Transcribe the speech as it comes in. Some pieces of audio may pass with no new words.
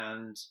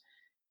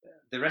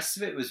the rest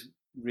of it was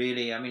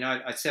really,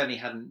 I certainly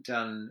hadn't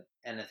done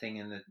anything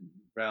in the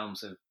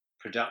realms of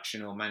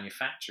production or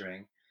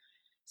manufacturing.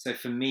 So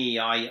for me,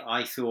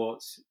 I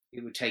thought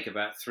it would take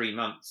about 3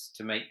 months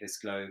to make this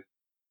globe,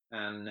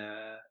 and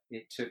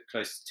it took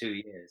close to 2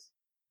 years.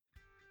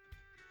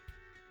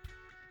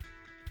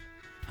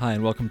 Hi,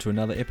 and welcome to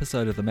another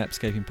episode of the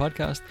Mapscaping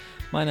Podcast.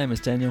 My name is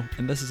Daniel,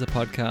 and this is a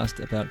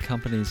podcast about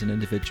companies and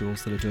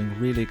individuals that are doing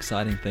really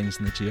exciting things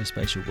in the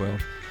geospatial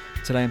world.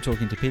 Today I'm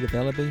talking to Peter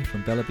Bellerby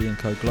from Bellerby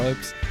Co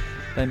Globes.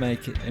 They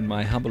make, in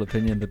my humble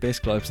opinion, the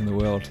best globes in the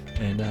world,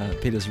 and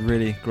Peter's a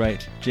really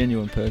great,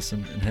 genuine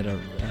person and had a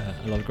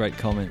lot of great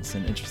comments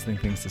and interesting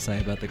things to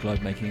say about the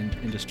globe making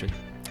industry.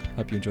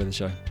 Hope you enjoy the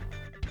show.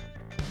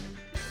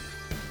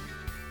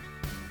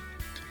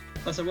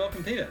 So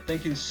welcome, Peter.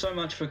 Thank you so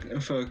much for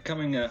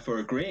coming, for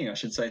agreeing, I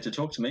should say, to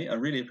talk to me. I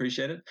really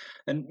appreciate it.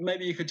 And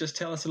maybe you could just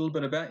tell us a little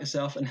bit about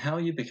yourself and how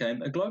you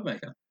became a globe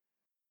maker.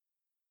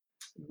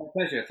 My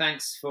pleasure.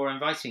 Thanks for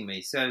inviting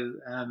me. So,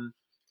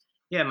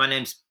 my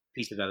name's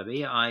Peter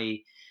Bellerby. I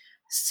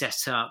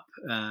set up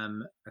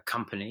a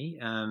company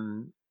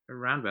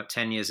around about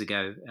 10 years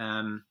ago.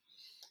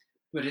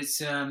 But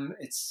it's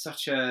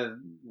such a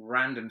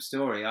random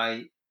story.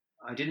 I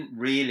didn't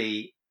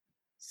really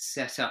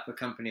set up a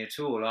company at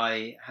all.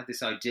 I had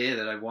this idea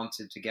that I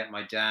wanted to get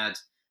my dad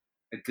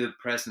a good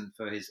present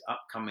for his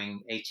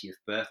upcoming 80th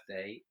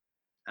birthday.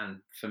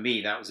 And for me,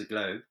 that was a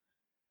globe.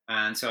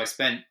 And so I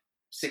spent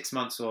 6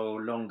 months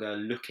or longer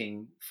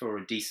looking for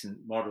a decent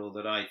model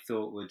that I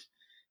thought would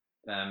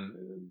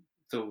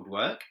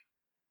work,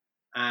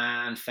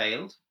 and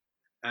failed.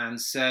 And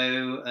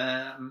so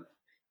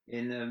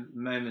in a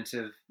moment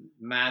of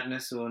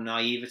madness or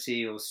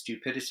naivety or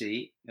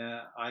stupidity,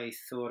 I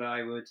thought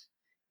I would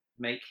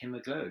make him a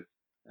globe.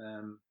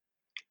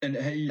 And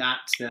had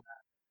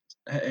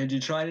you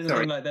tried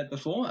anything like that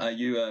before? Are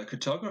you a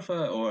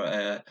cartographer or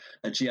a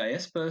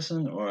GIS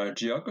person or a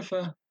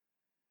geographer?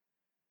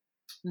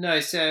 No,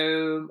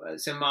 so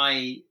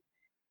my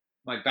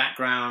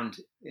background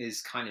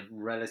is kind of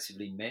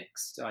relatively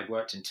mixed. I've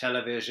worked in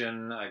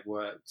television, I've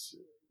worked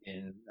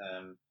in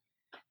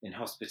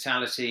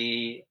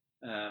hospitality,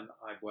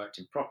 I've worked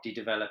in property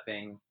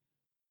developing,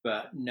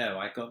 but no,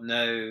 I've got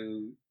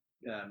no.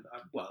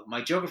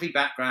 My geography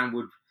background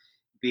would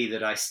be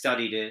that I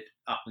studied it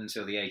up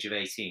until the age of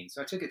 18.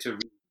 So I took it to a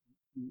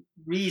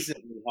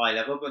reasonably high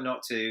level, but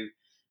not to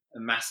a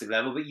massive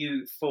level. But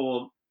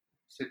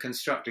to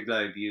construct a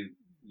globe, you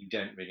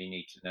don't really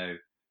need to know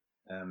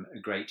a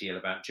great deal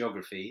about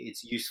geography.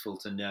 It's useful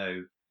to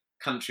know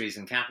countries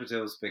and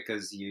capitals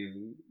because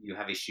you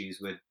have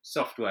issues with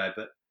software,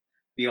 but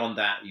beyond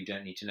that, you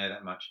don't need to know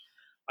that much.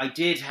 I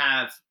did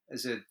have,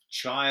 as a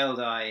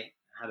child, I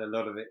had a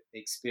lot of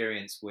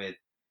experience with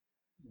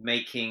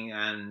making,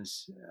 and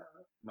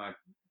my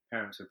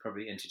parents would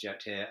probably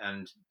interject here,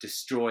 and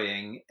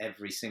destroying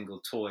every single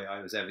toy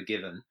I was ever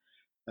given.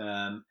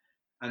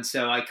 And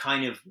so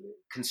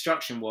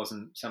construction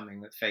wasn't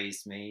something that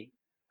fazed me.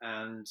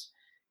 And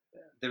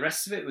the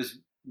rest of it was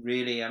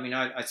really,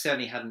 I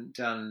certainly hadn't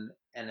done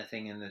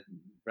anything in the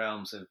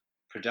realms of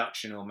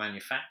production or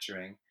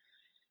manufacturing.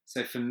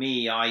 So for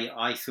me,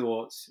 I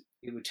thought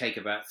it would take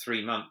about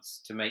 3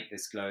 months to make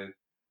this globe,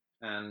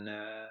 and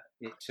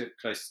it took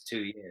close to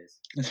 2 years.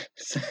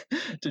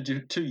 Did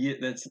you 2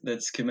 years?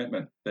 That's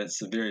commitment.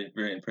 That's very,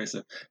 very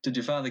impressive. Did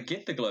your father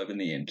get the globe in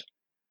the end?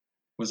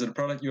 Was it a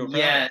product you were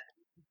proud of?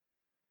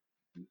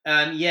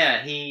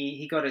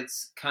 He got it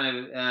kind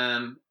of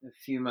a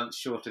few months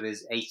short of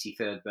his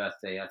 83rd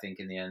birthday, I think,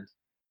 in the end.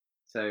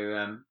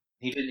 So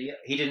he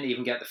didn't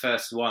even get the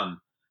first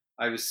one.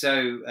 I was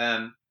so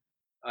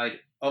I'd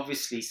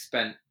obviously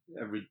spent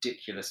a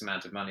ridiculous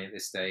amount of money at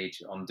this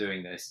stage on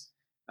doing this,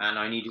 and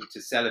I needed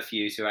to sell a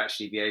few to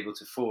actually be able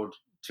to afford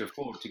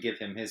to give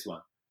him his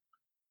one.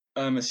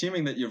 I'm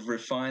assuming that you've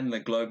refined the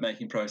globe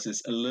making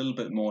process a little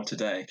bit more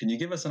today. Can you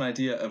give us an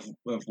idea of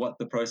what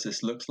the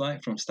process looks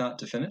like from start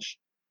to finish?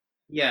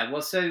 Yeah,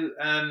 well, so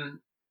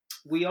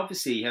we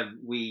obviously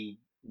we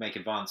make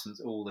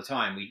advancements all the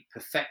time. We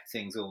perfect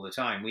things all the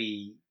time.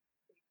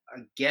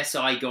 I guess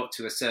I got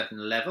to a certain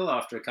level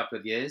after a couple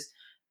of years,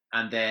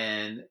 and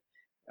then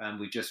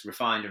we just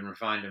refined and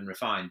refined and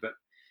refined. But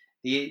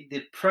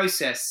the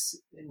process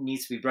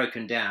needs to be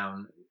broken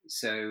down.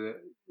 So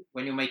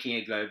when you're making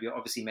a globe, you're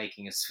obviously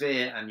making a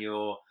sphere, and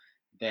you're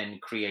then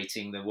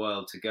creating the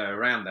world to go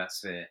around that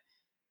sphere.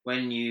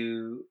 When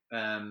you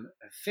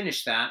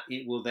finish that,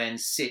 it will then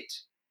sit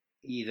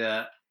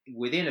either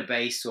within a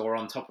base or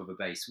on top of a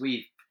base.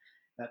 We've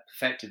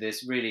perfected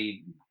this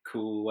really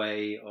cool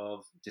way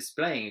of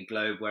displaying a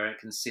globe where it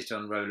can sit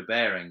on roller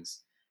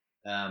bearings,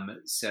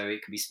 so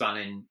it can be spun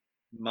in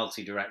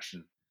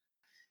multi-direction.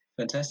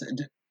 Fantastic.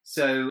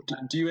 So,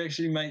 do you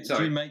actually make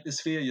the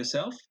sphere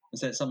yourself?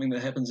 Is that something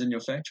that happens in your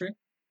factory?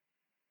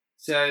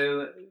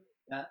 So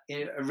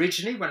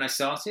originally, when I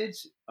started,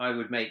 I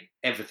would make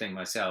everything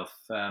myself,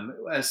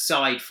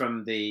 aside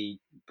from the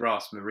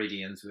brass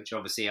meridians, which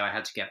obviously I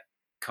had to get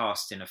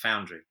cast in a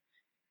foundry.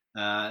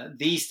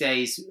 These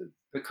days,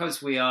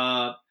 because we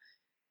are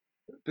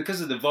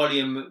because of the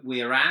volume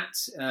we're at,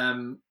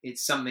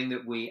 it's something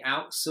that we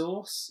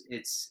outsource.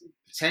 It's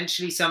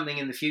potentially something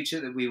in the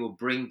future that we will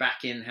bring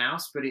back in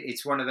house. But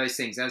it's one of those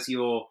things. As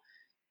you're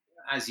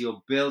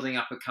building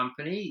up a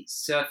company,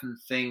 certain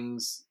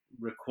things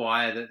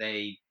require that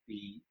they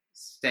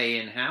stay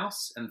in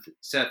house, and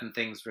certain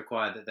things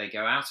require that they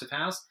go out of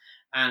house.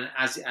 And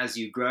as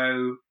you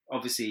grow,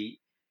 obviously,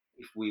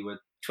 if we were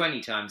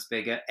 20 times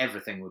bigger,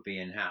 everything would be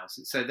in house.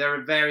 So there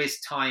are various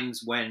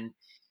times when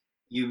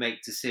you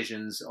make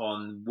decisions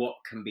on what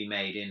can be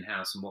made in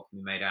house and what can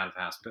be made out of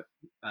house. But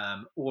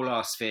all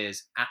our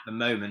spheres at the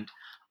moment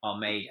are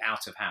made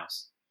out of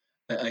house.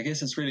 I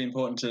guess it's really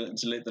important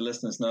to let the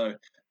listeners know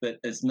that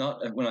it's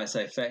not, when I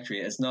say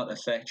factory, it's not a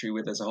factory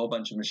where there's a whole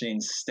bunch of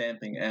machines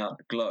stamping out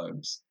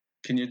globes.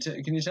 Can you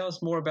tell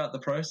us more about the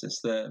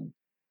process, the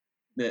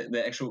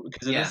actual,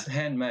 because it is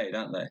handmade,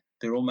 aren't they?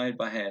 They're all made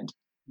by hand.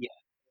 Yeah.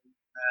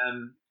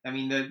 I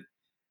mean,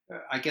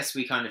 I guess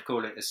we kind of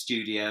call it a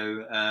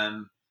studio.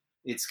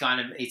 It's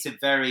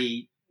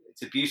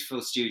a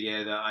beautiful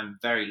studio that I'm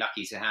very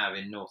lucky to have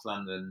in North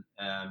London,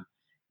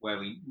 where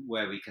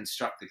we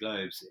construct the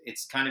globes.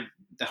 It's kind of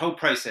the whole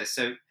process.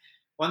 So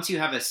once you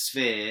have a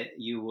sphere,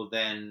 you will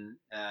then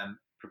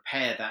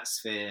prepare that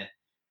sphere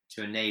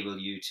to enable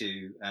you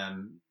to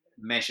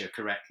measure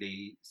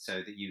correctly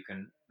so that you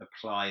can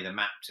apply the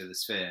map to the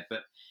sphere. But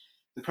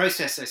the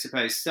process, I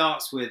suppose,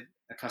 starts with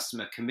a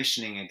customer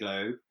commissioning a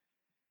globe.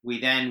 We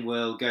then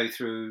will go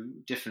through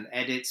different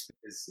edits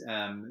because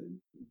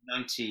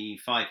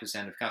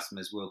 95% of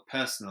customers will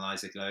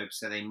personalize a globe.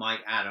 So they might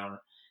add on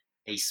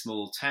a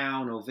small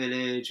town or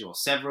village or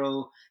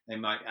several. They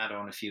might add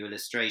on a few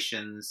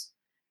illustrations.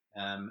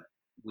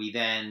 We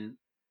then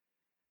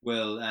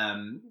will,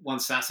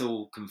 once that's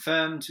all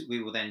confirmed,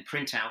 we will then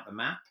print out the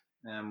map.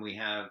 We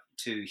have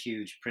 2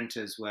 huge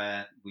printers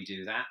where we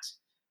do that.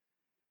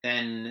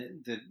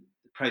 Then the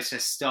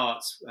process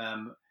starts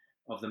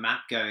of the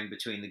map going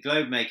between the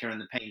globe maker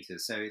and the painter.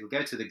 So it'll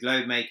go to the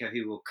globe maker,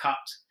 who will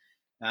cut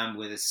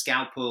with a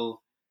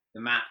scalpel the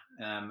map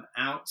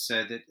out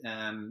so that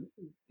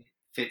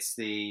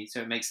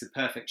it makes the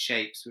perfect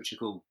shapes, which are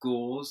called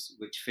gores,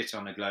 which fit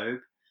on a globe.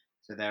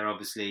 So they're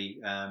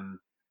obviously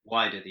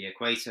wide at the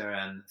equator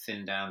and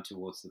thin down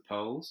towards the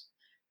poles.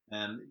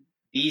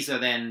 These are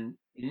then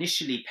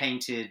initially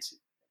painted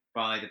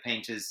by the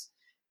painters.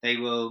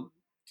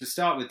 To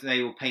start with,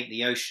 they will paint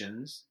the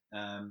oceans,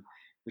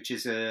 which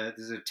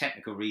there's a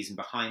technical reason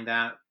behind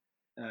that,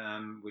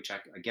 which I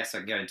guess I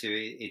can go into.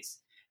 It's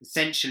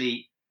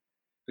essentially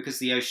because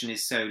the ocean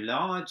is so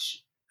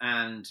large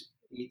and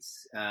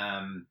it's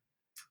a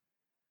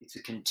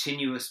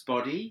continuous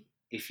body.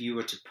 If you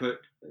were to put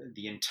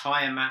the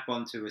entire map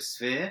onto a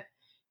sphere,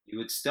 you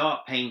would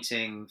start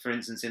painting, for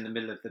instance, in the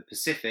middle of the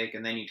Pacific,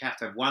 and then you'd have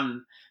to have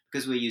one,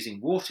 because we're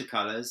using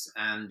watercolors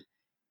and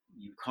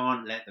you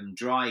can't let them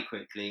dry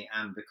quickly,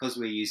 and because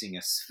we're using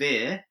a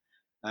sphere,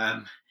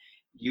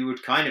 you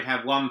would kind of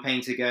have one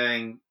painter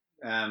going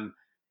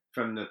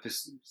from the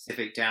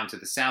Pacific down to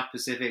the South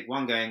Pacific,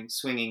 one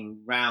swinging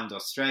round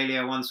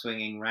Australia, one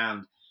swinging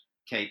round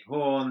Cape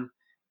Horn,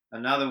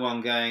 another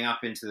one going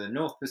up into the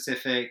North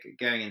Pacific,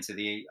 going into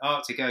the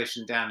Arctic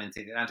Ocean, down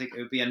into the Atlantic. It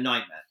would be a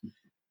nightmare.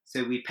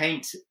 So we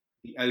paint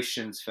the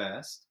oceans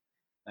first.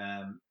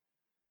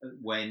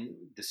 When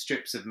the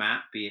strips of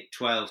map, be it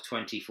 12,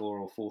 24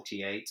 or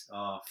 48,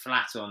 are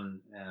flat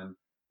on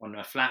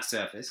a flat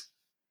surface.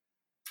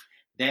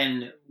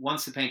 Then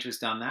once the painter has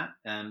done that,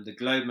 the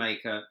globe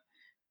maker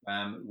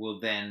will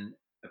then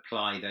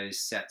apply those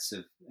sets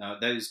of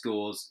those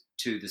gores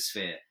to the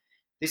sphere.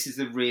 This is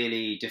the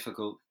really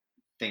difficult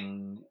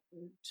thing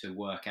to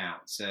work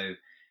out. So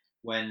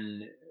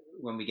when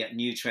we get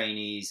new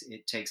trainees,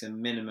 it takes a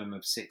minimum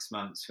of 6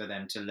 months for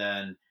them to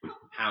learn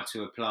how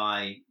to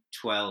apply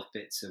 12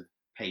 bits of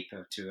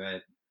paper to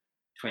a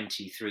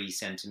 23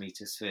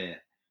 centimeter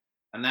sphere.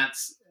 And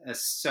that's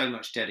so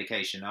much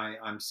dedication.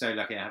 I'm so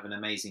lucky I have an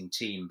amazing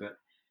team, but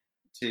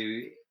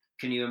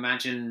can you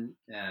imagine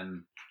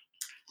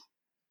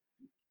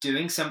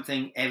doing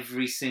something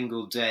every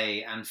single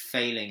day and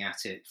failing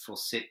at it for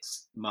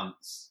 6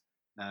 months?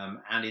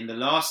 And in the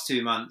last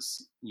 2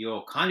 months,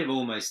 you're kind of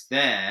almost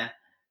there,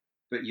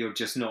 but you're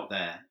just not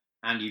there.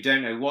 And you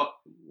don't know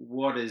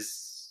what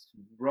is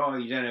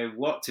wrong. You don't know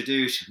what to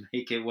do to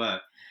make it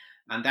work.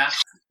 And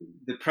that's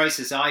the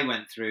process I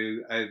went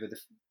through over the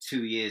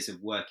 2 years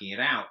of working it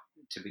out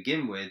to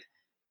begin with.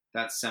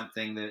 That's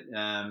something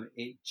that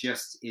it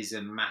just is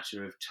a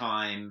matter of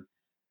time.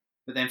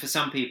 But then for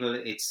some people,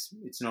 it's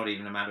not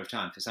even a matter of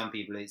time. For some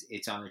people,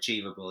 it's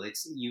unachievable.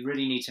 You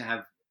really need to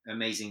have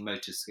amazing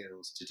motor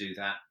skills to do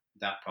that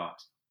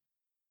part.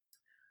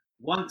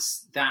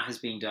 Once that has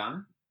been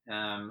done,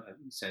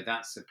 so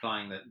that's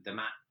applying the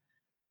map,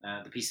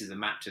 the pieces of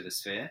map to the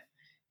sphere.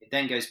 It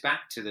then goes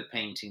back to the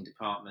painting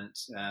department,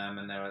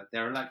 and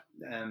there are like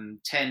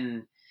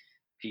 10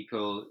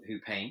 people who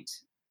paint,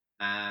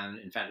 and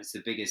in fact, it's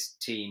the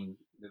biggest team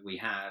that we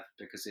have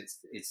because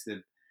it's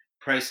the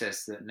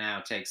process that now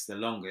takes the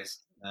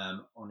longest.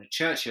 On a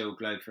Churchill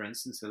globe, for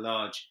instance, a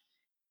large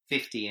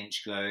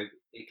 50-inch globe,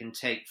 it can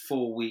take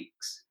 4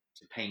 weeks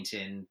to paint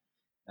in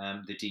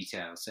the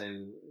detail.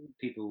 So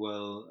people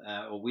will,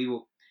 or we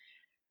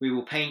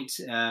will paint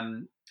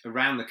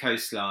around the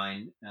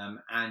coastline,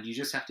 and you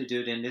just have to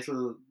do it in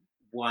little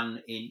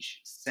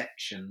 1-inch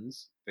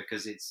sections,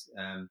 because it's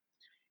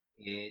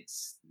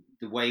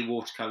the way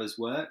watercolors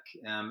work,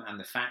 and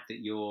the fact that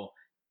you're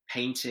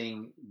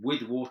painting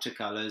with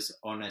watercolors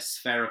on a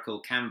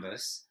spherical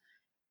canvas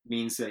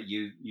means that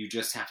you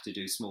just have to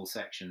do small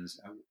sections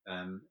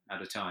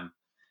at a time.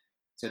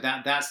 So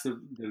that's the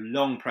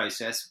long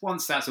process.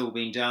 Once that's all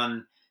been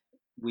done,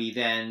 we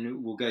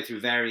then will go through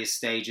various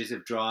stages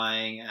of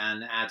drying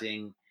and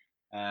adding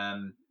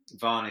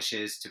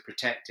varnishes to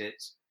protect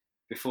it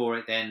before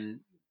it then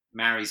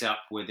marries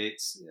up with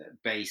its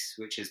base,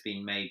 which has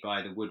been made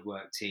by the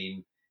woodwork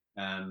team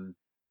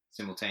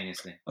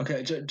simultaneously.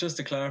 Okay, just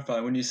to clarify,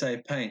 when you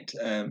say paint,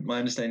 my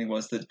understanding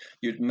was that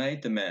you'd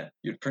made the map,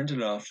 you'd print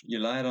it off, you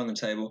lie it on the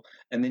table,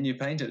 and then you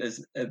paint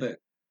it.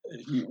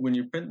 When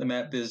you print the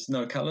map, there's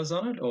no colors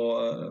on it,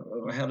 or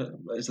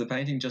is the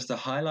painting just to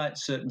highlight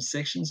certain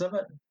sections of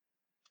it?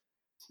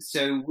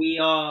 So we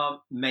are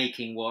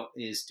making what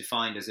is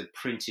defined as a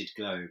printed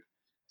globe.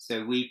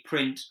 So we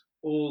print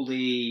all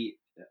the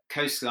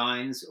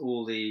coastlines,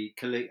 all the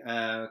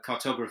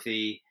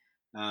cartography,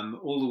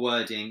 all the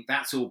wording.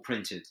 That's all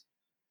printed,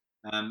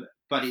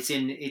 but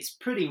it's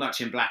pretty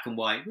much in black and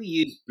white. We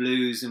use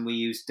blues and we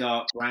use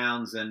dark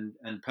browns and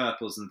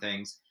purples and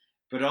things,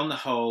 but on the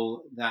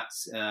whole,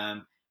 that's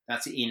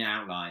in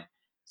outline.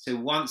 So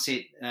once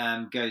it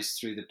goes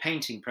through the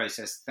painting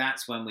process,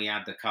 that's when we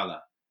add the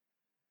color.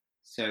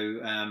 So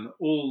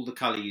all the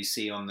colour you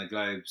see on the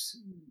globes,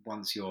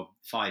 once you're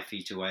 5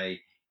 feet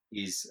away,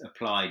 is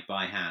applied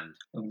by hand.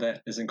 And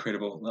that is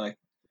incredible.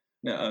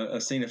 Now,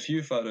 I've seen a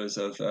few photos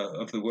of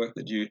the work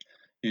that you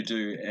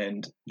do,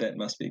 and that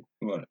must be,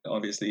 well,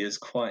 obviously is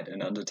quite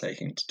an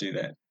undertaking to do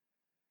that.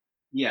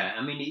 Yeah,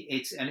 I mean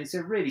it's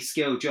a really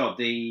skilled job.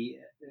 The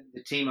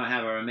team I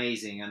have are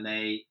amazing, and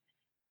they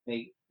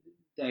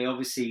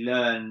obviously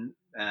learn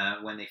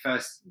when they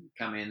first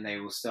come in. They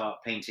will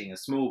start painting a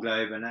small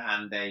globe,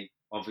 and they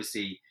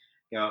obviously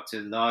go up to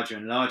larger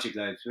and larger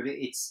globes. But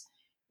it's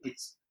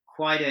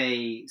quite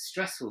a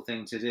stressful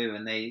thing to do,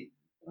 and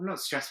not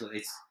stressful.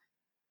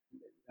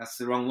 That's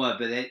the wrong word,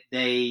 but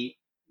they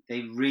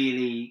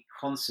really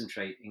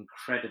concentrate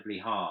incredibly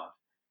hard,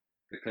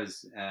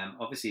 because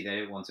obviously they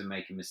don't want to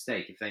make a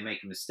mistake. If they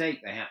make a mistake,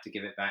 they have to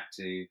give it back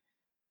to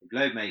the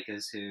globe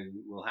makers, who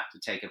will have to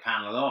take a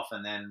panel off,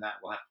 and then that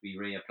will have to be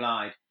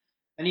reapplied.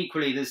 And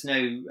equally, there's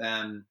no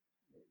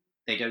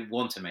they don't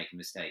want to make a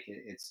mistake.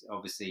 It's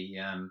obviously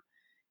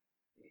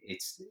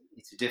it's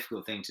a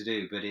difficult thing to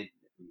do, but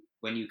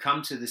when you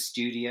come to the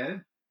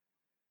studio,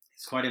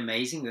 it's quite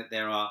amazing that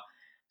there are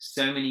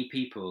so many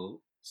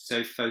people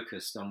so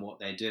focused on what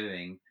they're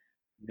doing,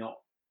 not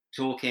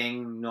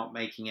talking, not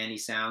making any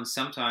sounds.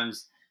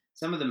 Sometimes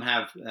some of them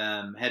have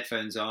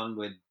headphones on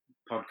with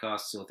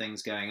podcasts or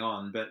things going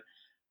on, but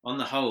on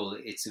the whole,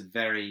 it's a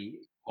very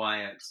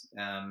quiet,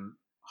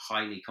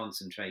 highly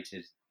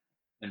concentrated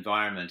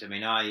environment. I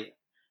mean, I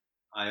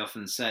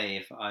often say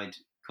if I'd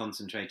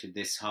concentrated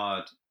this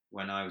hard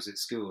when I was at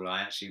school,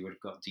 I actually would have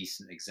got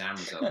decent exam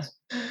results.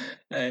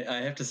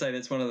 I have to say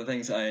that's one of the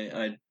things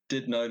I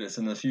did notice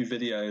in the few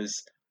videos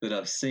that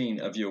I've seen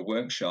of your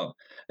workshop.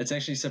 It's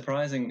actually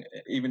surprising,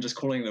 even just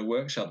calling it a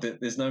workshop, that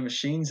there's no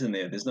machines in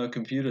there, there's no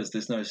computers,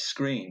 there's no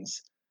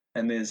screens,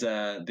 and there's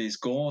these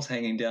gauze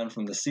hanging down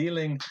from the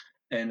ceiling,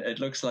 and it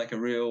looks like a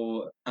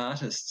real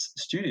artist's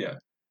studio.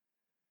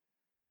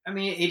 I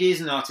mean, it is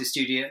an artist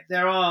studio.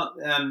 There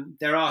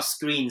are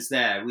screens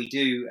there. We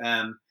do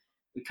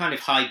we kind of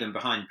hide them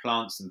behind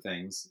plants and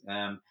things,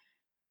 and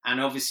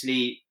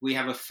obviously we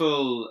have a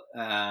full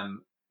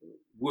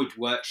wood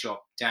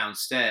workshop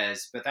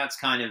downstairs. But that's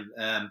kind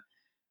of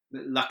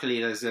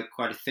luckily there's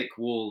quite a thick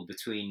wall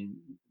between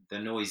the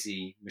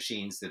noisy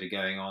machines that are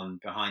going on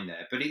behind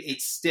there. But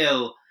it's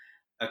still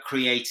a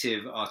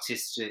creative,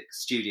 artistic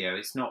studio.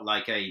 It's not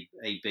like a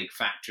big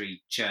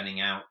factory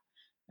churning out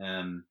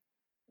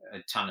a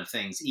ton of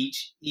things.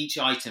 Each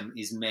item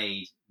is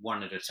made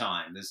one at a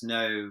time. There's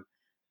no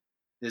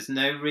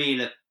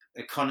real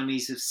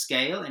economies of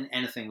scale in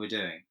anything we're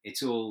doing.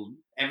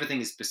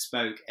 Everything is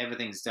bespoke.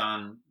 Everything's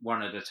done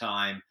one at a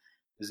time.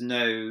 There's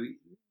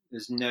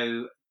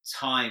no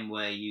time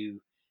where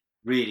you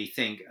really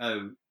think,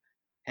 oh,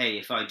 hey,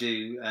 if I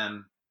do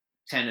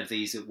 10 of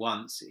these at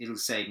once, it'll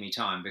save me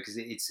time, because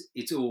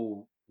it's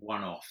all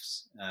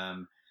one-offs,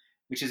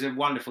 which is a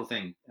wonderful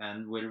thing,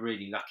 and we're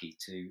really lucky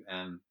to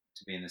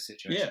be in this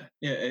situation.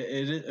 Yeah,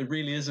 it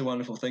really is a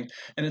wonderful thing,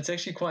 and it's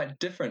actually quite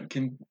different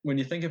when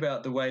you think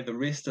about the way the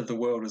rest of the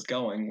world is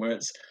going, where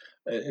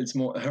it's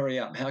more hurry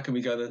up. How can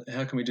we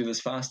do this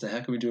faster?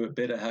 How can we do it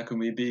better? How can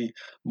we be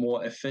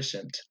more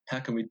efficient? How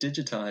can we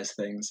digitize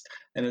things?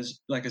 And it's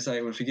like I say,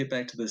 if we get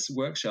back to this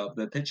workshop,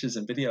 the pictures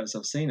and videos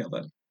I've seen of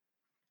it,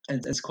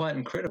 it's quite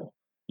incredible.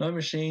 No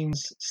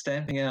machines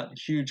stamping out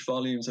huge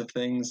volumes of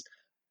things.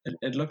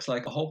 It looks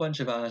like a whole bunch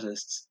of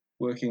artists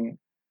working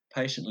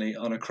patiently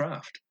on a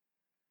craft.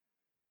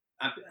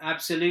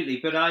 Absolutely.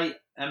 But I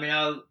mean,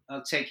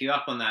 I'll take you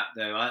up on that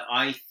though.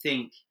 I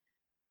think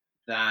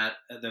that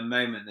at the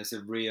moment there's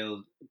a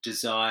real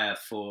desire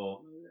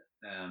for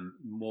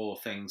more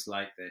things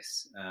like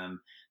this.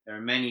 There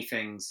are many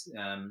things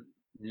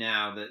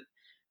now that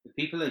the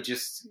people are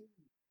just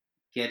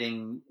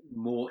getting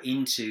more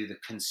into the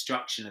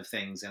construction of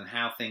things and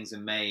how things are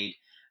made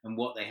and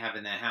what they have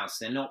in their house.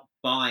 They're not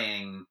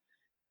buying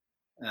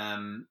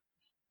um,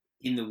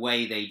 in the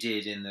way they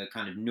did in the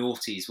kind of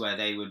noughties, where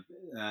they would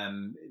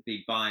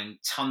be buying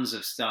tons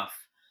of stuff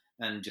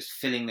and just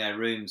filling their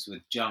rooms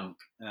with junk.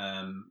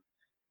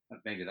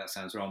 Maybe that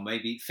sounds wrong.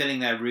 Maybe filling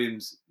their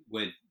rooms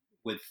with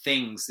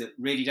things that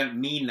really don't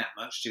mean that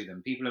much to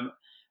them. People are,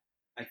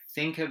 I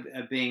think,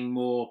 are being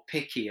more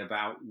picky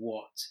about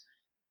what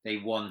they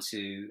want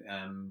to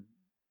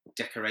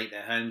decorate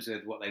their homes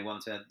with, what they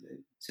want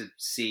to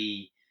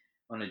see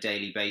on a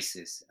daily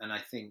basis, and I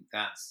think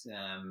that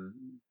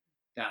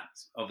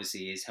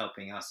obviously is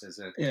helping us as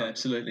a Yeah, company.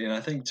 absolutely. And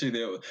I think too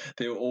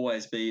there will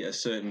always be a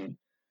certain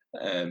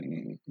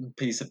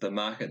piece of the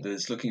market that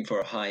is looking for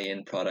a high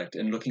end product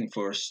and looking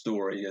for a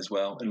story as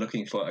well, and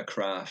looking for a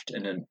craft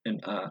and an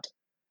art.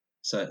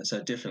 So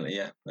definitely,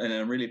 yeah. And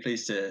I'm really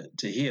pleased to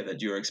hear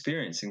that you're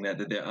experiencing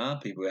that there are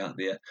people out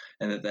there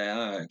and that they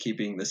are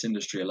keeping this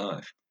industry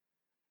alive.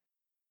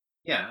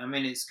 Yeah, I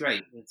mean it's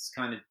great. It's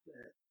kind of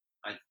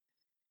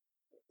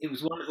it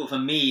was wonderful for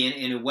me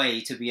in a way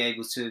to be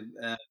able to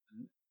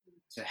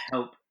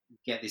help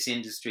get this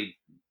industry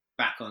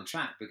back on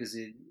track, because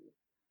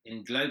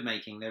in globe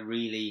making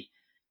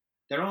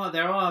there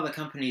are other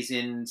companies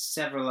in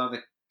several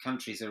other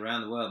countries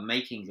around the world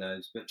making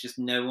globes, but just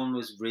no one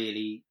was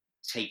really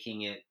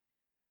taking it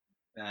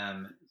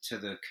to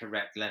the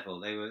correct level.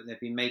 They've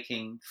been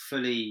making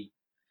fully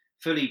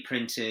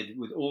printed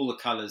with all the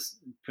colours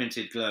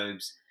printed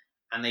globes,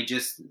 and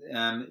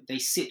they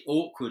sit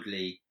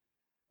awkwardly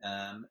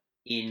um,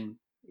 in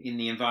in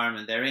the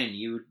environment they're in.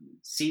 You would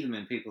see them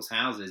in people's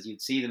houses,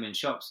 you'd see them in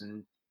shops,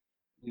 and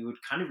you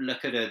would kind of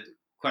look at a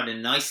quite a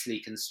nicely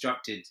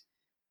constructed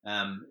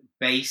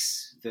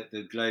base that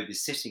the globe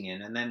is sitting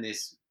in, and then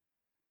this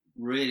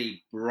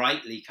really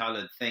brightly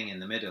coloured thing in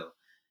the middle.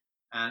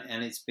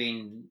 And it's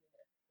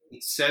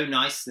so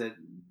nice that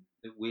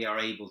we are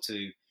able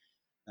to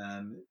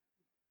um,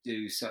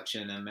 do such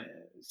a.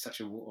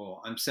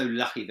 Or I'm so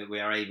lucky that we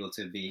are able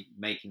to be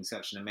making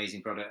such an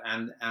amazing product,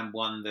 and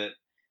one that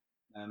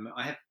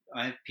I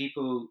have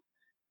people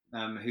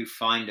who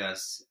find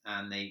us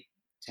and they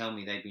tell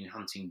me they've been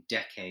hunting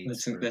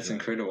decades for a That's globe.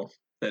 incredible.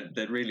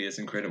 That really is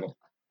incredible.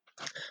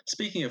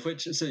 Speaking of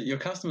which, so your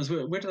customers,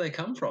 where do they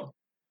come from?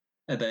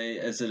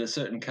 Is it a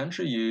certain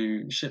country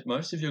you ship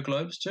most of your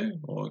globes to,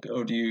 or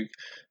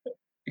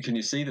can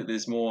you see that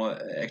there's more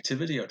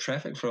activity or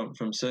traffic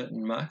from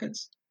certain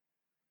markets?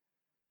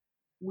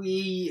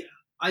 We,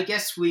 I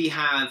guess we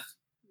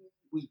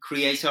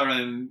create our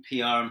own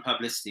PR and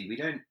publicity. We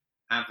don't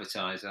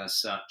advertise as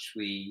such.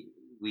 We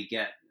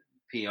get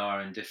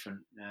PR in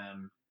different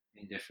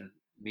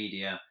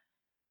media,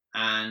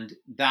 and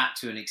that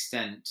to an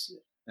extent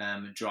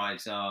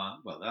drives our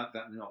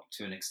that not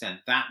to an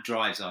extent that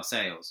drives our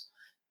sales.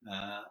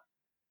 Uh,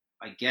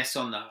 I guess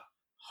on the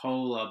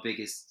whole, our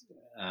biggest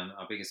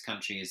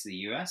country is the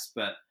US,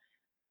 but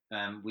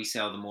we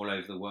sell them all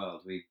over the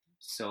world. We've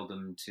sold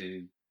them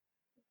to.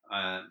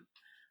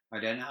 I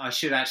don't know. I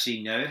should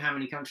actually know how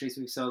many countries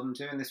we've sold them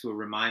to, and this will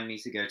remind me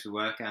to go to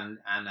work and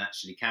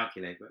actually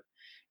calculate. But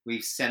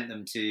we've sent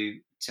them to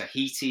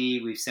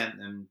Tahiti. We've sent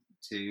them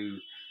to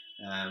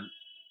um,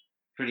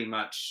 pretty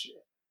much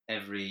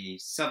every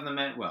Southern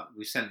America. Well,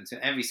 we've sent them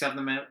to every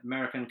Southern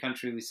American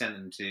country. We sent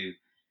them to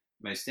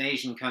most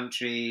Asian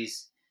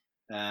countries.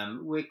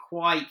 We're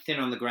quite thin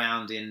on the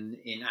ground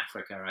in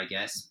Africa, I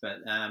guess, but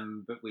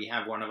we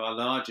have one of our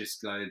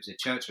largest globes, a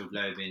Churchill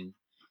globe in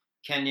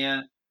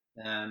Kenya,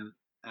 um,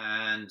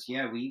 and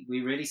yeah, we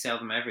really sell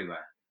them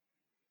everywhere.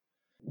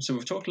 So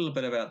we've talked a little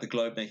bit about the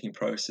globe making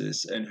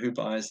process and who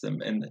buys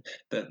them and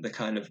the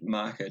kind of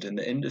market and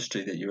the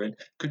industry that you're in.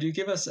 Could you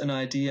give us an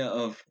idea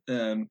of,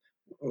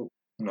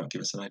 not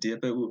give us an idea,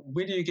 but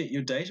where do you get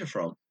your data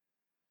from?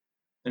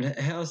 And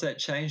how has that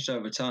changed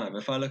over time?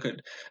 If I look at,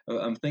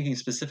 I'm thinking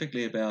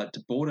specifically about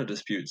border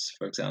disputes,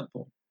 for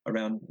example,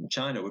 around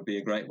China would be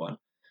a great one.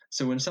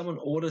 So when someone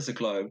orders a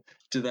globe,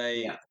 do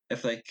Yeah, they,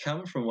 if they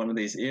come from one of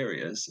these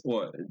areas,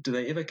 or do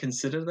they ever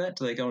consider that?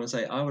 Do they go and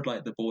say, I would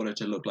like the border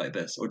to look like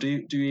this? Or do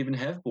you even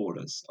have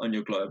borders on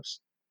your globes?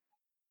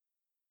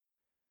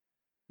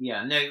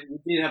 yeah. No,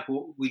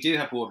 we do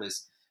have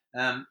borders.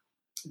 Um,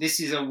 this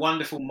is a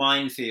wonderful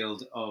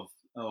minefield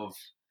of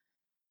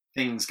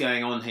things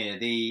going on here.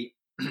 The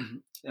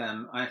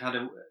I've had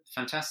a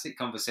fantastic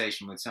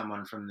conversation with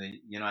someone from the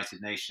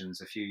United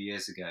Nations a few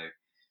years ago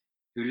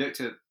who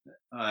looked at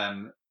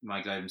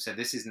my globe and said,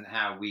 "This isn't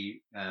how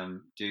we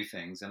do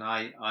things." And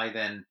I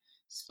then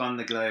spun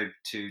the globe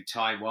to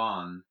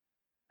Taiwan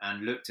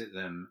and looked at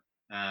them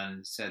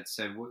and said,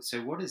 "So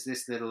what is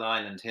this little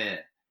island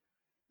here?"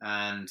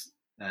 And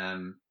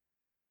um,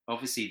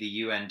 obviously, the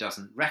UN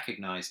doesn't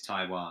recognize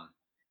Taiwan.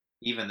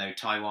 even though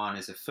Taiwan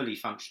is a fully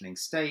functioning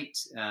state,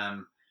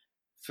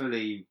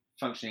 fully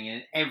functioning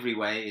in every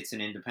way, it's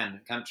an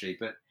independent country.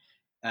 But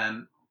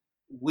um,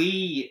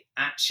 we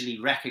actually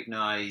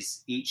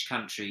recognize each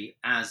country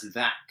as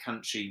that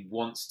country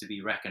wants to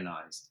be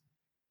recognized,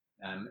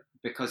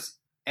 because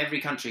every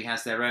country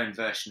has their own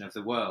version of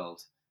the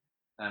world.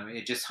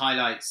 It just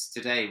highlights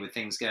today, with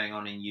things going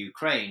on in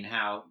Ukraine,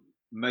 how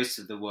most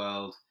of the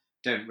world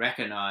don't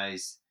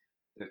recognize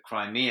that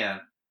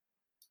Crimea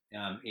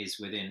is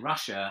within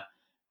Russia,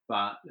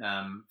 but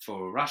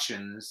for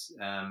Russians,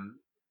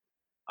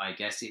 I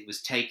guess it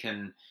was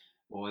taken,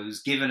 or it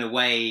was given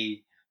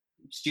away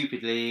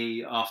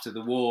stupidly after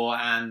the war,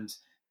 and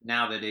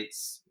now that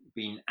it's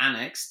been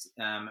annexed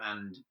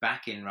and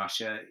back in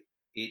Russia,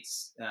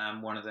 it's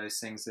one of those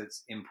things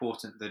that's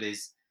important, that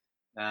is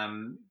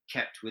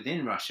kept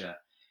within Russia,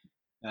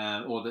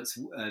 or that's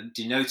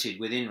denoted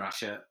within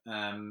Russia,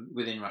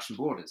 within Russian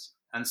borders.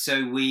 And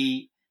so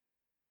we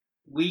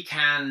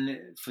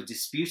can, for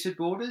disputed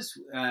borders,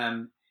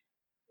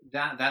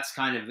 that's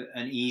kind of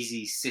an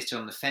easy sit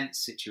on the fence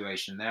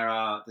situation.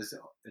 There's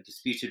a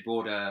disputed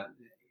border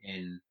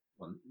in,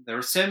 well, there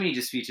are so many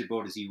disputed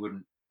borders you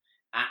wouldn't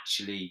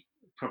actually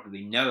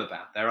probably know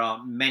about. There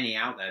are many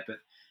out there, but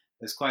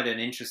there's quite an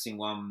interesting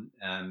one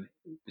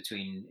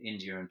between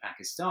India and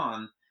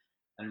Pakistan.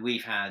 And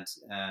we've had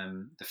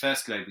the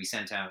first globe we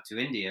sent out to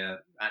India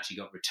actually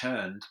got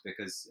returned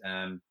because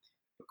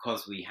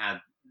we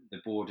had the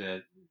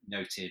border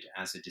noted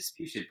as a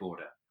disputed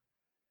border.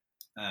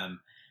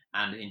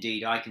 And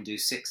indeed, I can do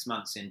 6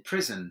 months in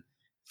prison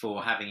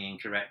for having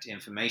incorrect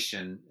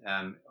information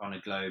on a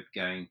globe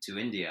going to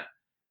India.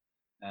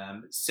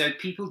 So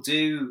people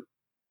do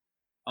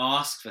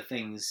ask for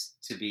things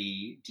to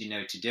be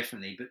denoted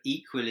differently, but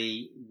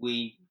equally,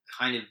 we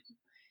kind of,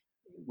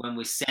 when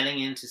we're selling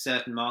into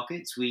certain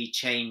markets, we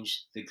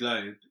change the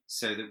globe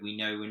so that we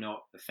know we're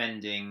not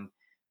offending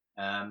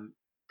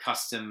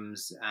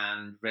customs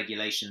and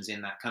regulations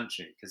in that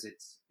country, because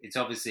it's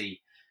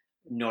obviously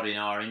not in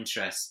our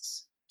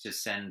interests to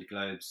send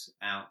globes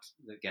out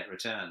that get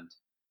returned.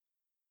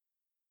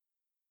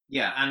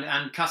 Yeah,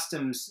 and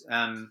customs,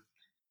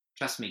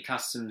 trust me,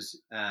 customs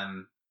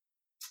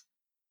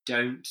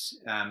don't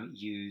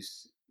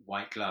use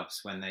white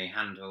gloves when they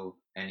handle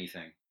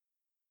anything.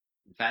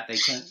 In fact,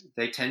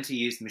 they tend to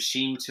use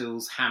machine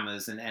tools,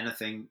 hammers, and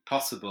anything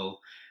possible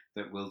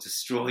that will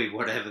destroy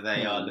whatever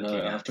they are looking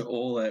at. After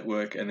all that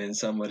work, and then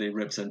somebody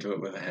rips into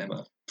it with a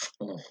hammer.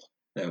 Oh,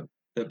 that'd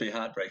be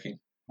heartbreaking.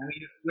 I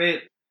mean,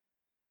 we're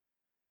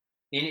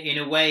in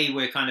a way,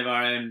 we're kind of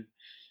our own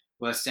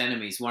worst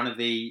enemies. One of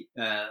the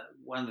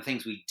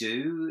things we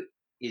do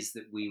is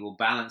that we will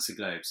balance the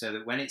globe so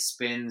that when it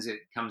spins, it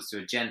comes to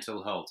a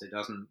gentle halt. It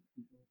doesn't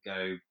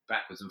go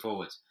backwards and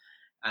forwards.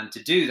 And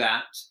to do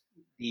that,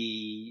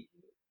 the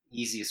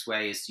easiest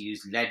way is to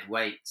use lead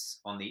weights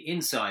on the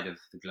inside of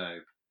the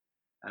globe.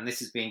 And this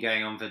has been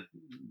going on for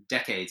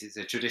decades. It's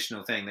a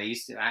traditional thing. They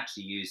used to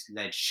actually use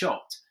lead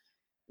shot.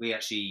 We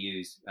actually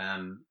use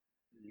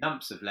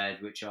lumps of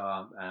lead which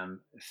are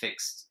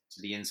fixed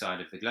to the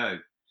inside of the globe.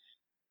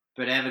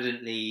 But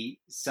evidently,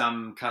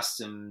 some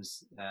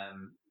customs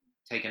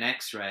take an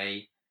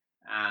X-ray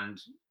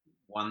and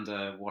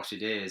wonder what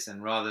it is,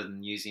 and rather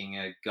than using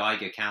a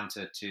Geiger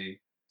counter to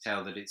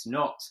tell that it's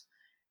not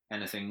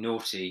anything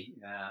naughty,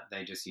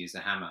 they just use a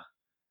hammer.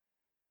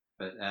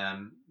 But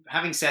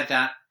having said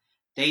that,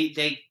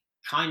 they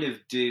kind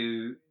of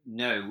do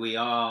know we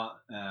are,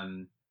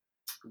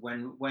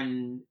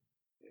 when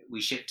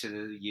we ship to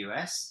the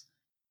US,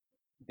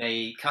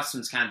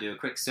 customs can do a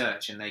quick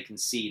search and they can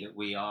see that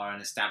we are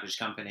an established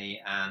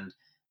company, and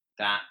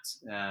that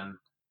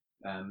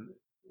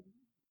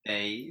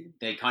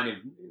they kind of,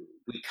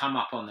 we come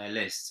up on their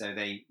list, so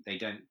they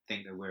don't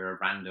think that we're a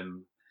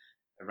random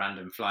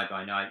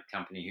fly-by-night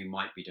company who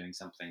might be doing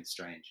something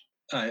strange.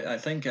 I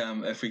think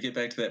if we get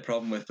back to that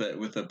problem with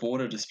the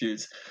border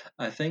disputes,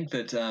 I think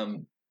that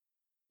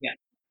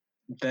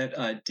that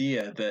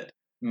idea that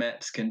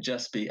maps can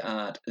just be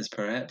art is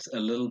perhaps a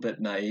little bit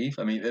naive.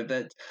 I mean,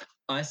 that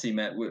I see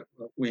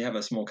we have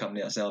a small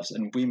company ourselves,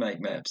 and we make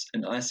maps,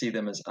 and I see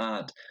them as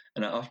art.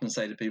 And I often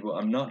say to people,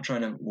 we're not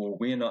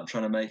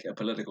trying to make a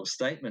political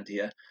statement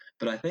here,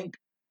 but I think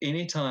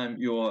anytime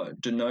you're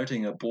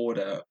denoting a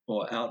border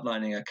or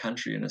outlining a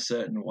country in a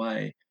certain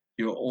way,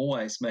 you're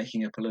always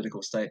making a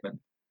political statement.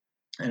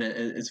 And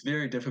it's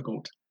very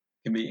difficult,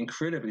 can be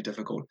incredibly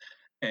difficult.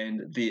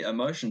 And the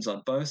emotions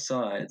on both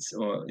sides,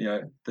 or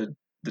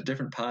the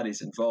different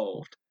parties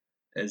involved,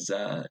 is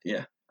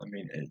I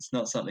mean, it's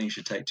not something you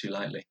should take too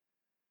lightly.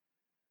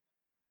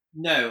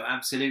 No,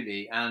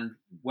 absolutely. And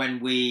when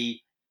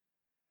we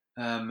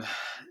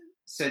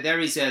so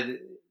there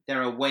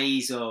are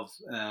ways of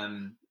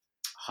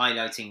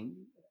highlighting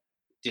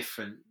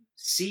different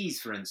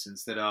C's, for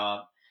instance, that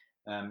are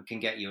can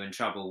get you in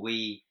trouble.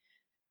 We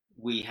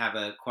have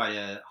quite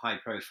a high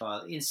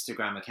profile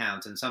Instagram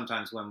account, and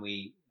sometimes when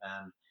we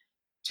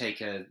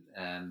take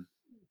an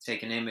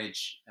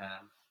image,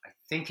 I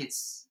think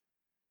it's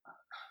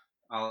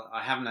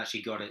I haven't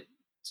actually got it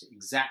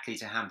exactly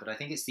to hand, but I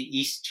think it's the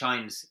East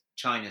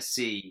China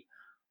Sea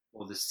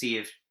or the Sea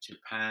of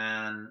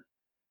Japan,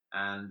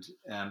 and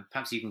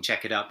perhaps you can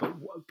check it up.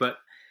 But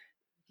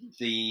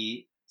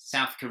the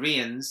South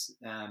Koreans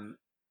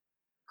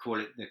call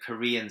it the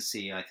Korean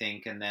Sea, I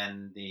think, and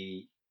then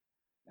the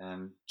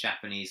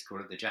Japanese call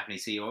it the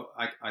Japanese Sea. Or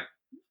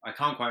I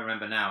can't quite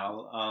remember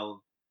now.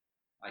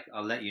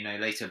 I'll let you know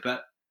later.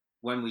 But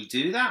when we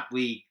do that,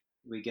 we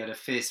get a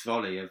fierce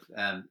volley of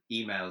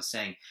emails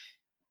saying,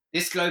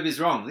 "This globe is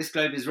wrong. This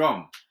globe is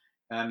wrong.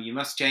 You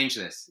must change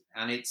this."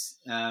 And it's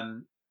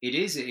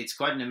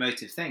quite an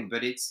emotive thing.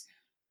 But it's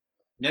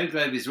no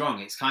globe is wrong.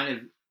 It's kind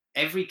of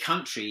every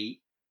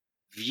country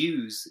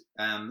views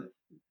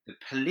the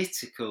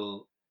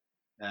political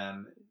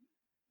um,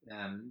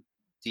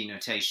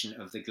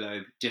 denotation of the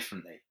globe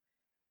differently.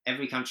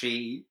 Every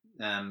country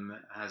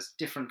has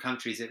different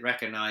countries it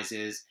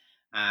recognizes,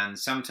 and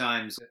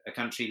sometimes a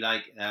country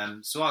like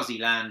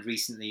Swaziland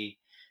recently,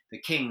 the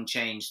king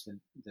changed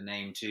the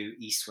name to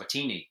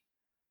Eswatini.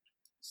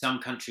 Some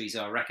countries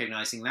are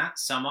recognizing that,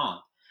 some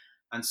aren't.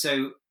 And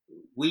so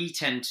we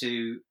tend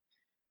to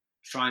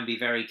try and be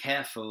very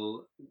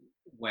careful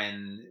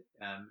when,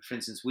 for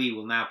instance, we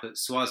will now put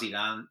Eswatini,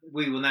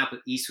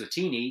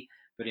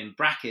 but in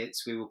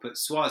brackets we will put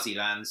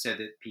Swaziland so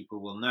that people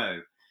will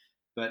know.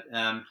 But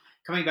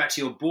coming back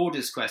to your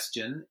borders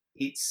question,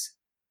 it's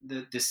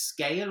the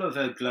scale of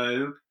a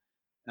globe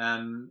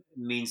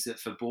means that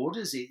for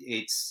borders,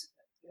 it's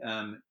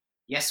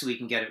yes, we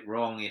can get it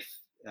wrong if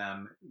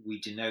we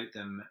denote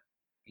them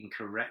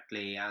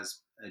incorrectly as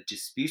a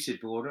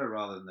disputed border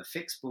rather than a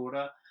fixed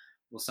border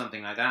or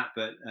something like that.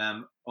 But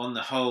on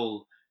the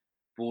whole,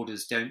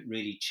 borders don't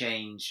really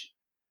change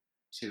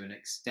to an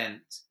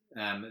extent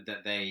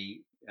that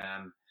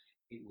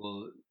it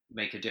will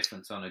make a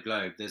difference on a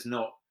globe. There's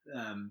not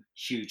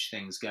huge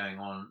things going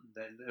on.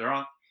 There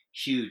aren't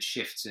huge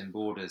shifts in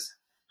borders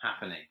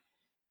happening.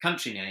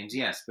 Country names,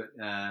 yes, but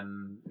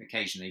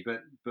occasionally,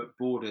 but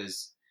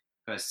borders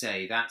per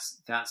se,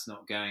 that's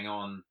not going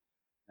on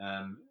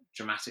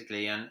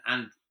dramatically.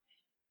 And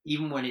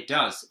even when it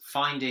does,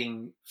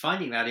 finding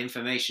that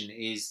information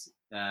is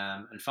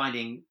and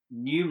finding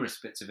numerous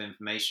bits of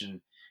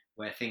information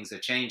where things are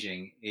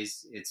changing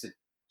it's a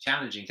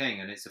challenging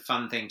thing, and it's a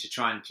fun thing to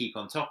try and keep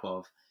on top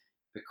of,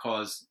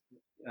 because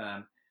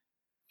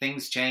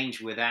things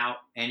change without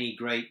any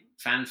great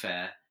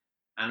fanfare,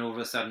 and all of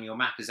a sudden your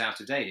map is out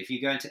of date. If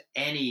you go into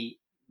any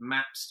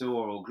map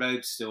store or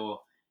globe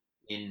store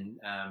in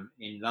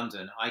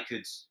London, I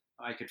could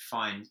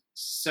find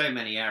so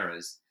many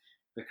errors,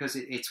 because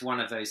it's one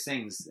of those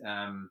things.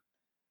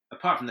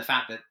 Apart from the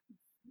fact that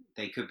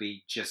they could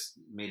be just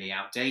merely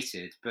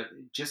outdated, but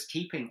just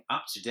keeping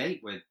up to date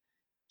with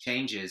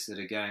changes that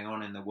are going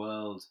on in the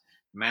world,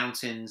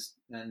 mountains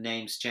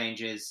names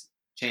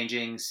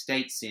changing,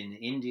 states in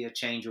India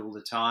change all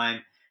the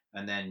time,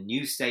 and then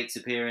new states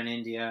appear in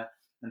India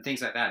and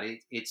things like that.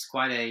 It's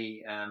quite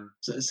a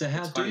so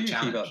how do you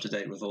keep up to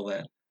date with all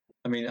that?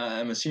 I mean,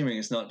 I'm assuming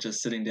it's not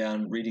just sitting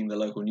down reading the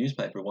local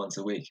newspaper once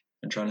a week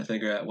and trying to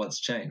figure out what's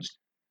changed.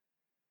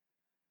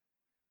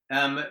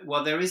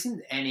 Well, there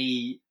isn't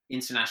any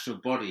international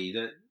body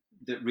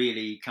that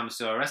really comes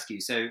to our rescue.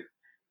 So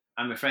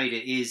I'm afraid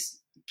it is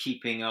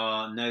keeping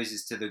our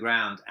noses to the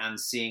ground and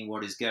seeing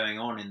what is going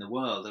on in the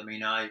world. I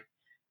mean,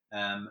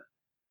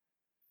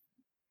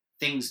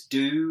 things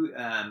do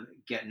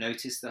get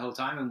noticed the whole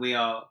time, and we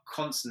are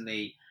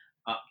constantly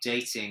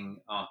updating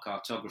our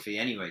cartography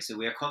anyway. So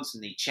we are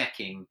constantly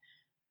checking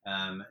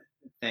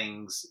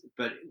things.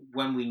 But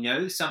when we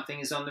know something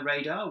is on the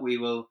radar, we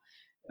will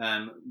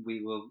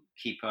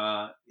keep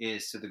our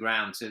ears to the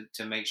ground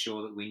to make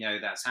sure that we know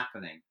that's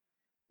happening.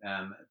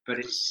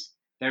 But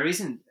there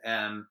isn't.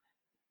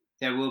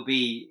 There will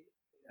be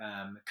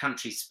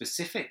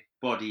country-specific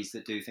bodies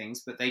that do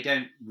things, but they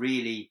don't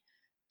really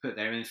put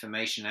their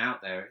information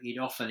out there. It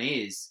often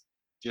is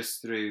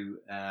just through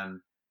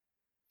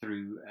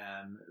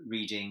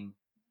reading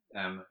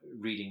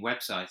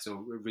websites or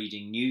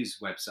reading news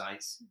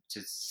websites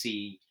to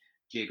see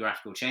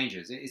geographical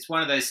changes. It's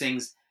one of those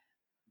things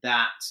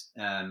that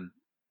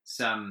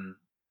some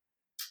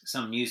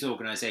news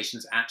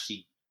organizations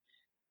actually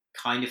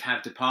kind of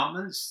have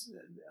departments,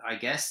 I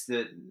guess,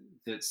 that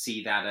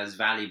see that as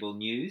valuable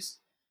news.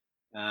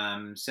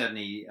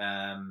 Certainly,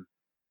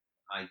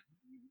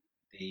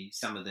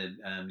 some of the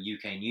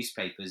UK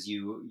newspapers,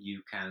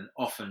 you can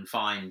often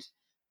find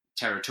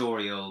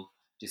territorial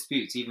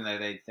disputes, even though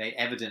they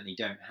evidently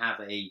don't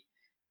have a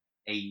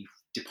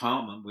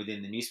department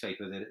within the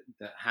newspaper that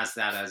has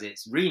that as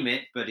its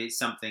remit, but it's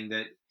something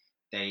that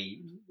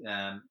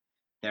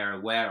they're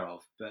aware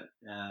of. But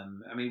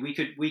I mean, we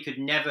could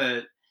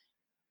never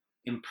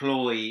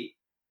employ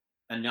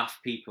enough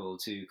people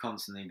to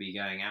constantly be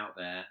going out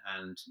there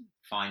and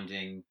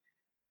finding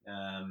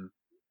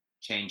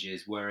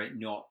changes were it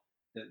not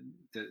that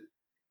the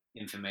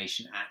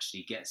information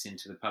actually gets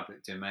into the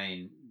public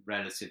domain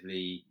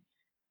relatively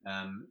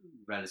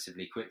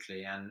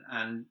quickly,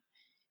 and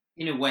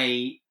in a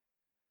way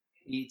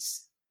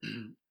it's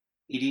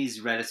it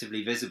is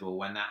relatively visible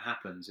when that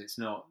happens. It's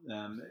not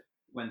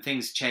when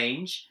things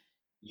change.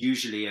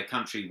 Usually, a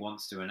country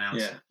wants to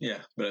announce it. Yeah.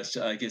 But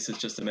I guess it's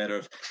just a matter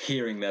of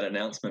hearing that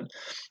announcement.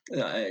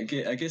 I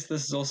guess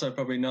this is also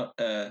probably not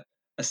a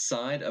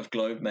side of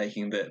globe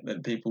making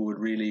that people would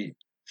really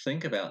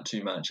think about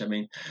too much. I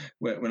mean,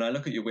 when I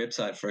look at your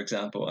website, for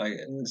example,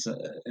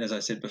 as I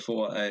said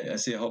before, I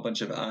see a whole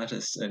bunch of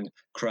artists and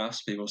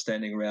craftspeople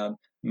standing around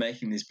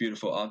making these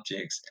beautiful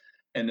objects,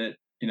 and it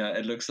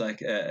looks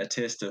like a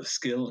test of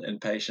skill and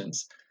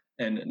patience,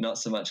 and not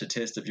so much a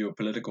test of your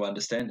political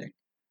understanding.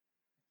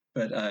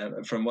 But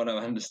from what I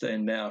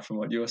understand now, from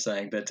what you're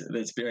saying,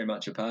 that's very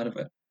much a part of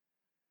it.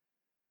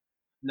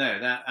 No,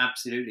 that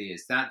absolutely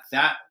is. That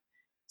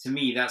to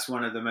me, that's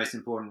one of the most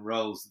important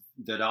roles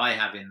that I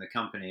have in the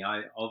company.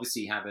 I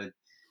obviously have a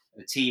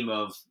team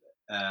of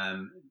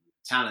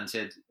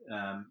talented,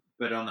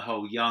 but on the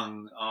whole,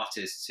 young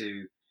artists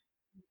who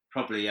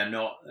probably are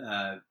not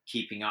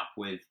keeping up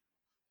with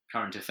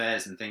current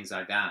affairs and things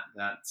like that.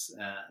 That's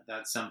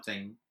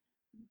something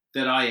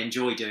that I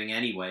enjoy doing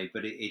anyway,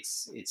 but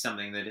it's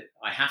something that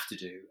I have to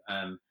do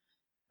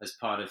as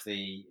part of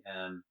the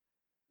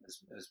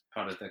as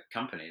part of the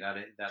company.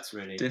 That's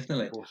really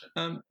Definitely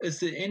important. Is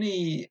there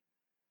any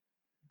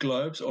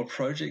globes or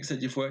projects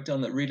that you've worked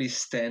on that really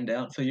stand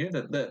out for you,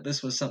 that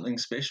this was something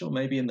special,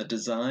 maybe in the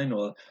design,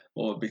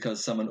 or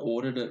because someone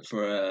ordered it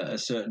for a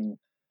certain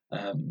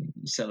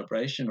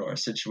celebration or a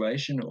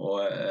situation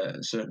or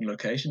a certain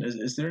location?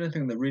 Is there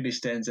anything that really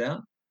stands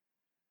out?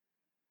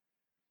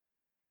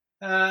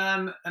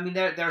 I mean,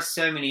 there are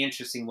so many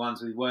interesting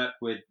ones. We work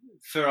with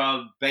for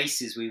our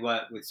bases. We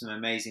work with some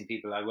amazing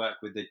people. I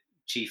work with the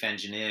chief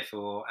engineer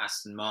for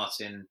Aston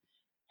Martin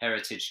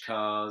heritage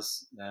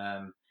cars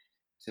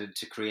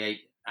to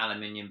create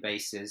aluminium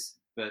bases.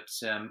 But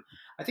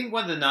I think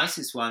one of the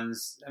nicest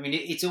ones. I mean,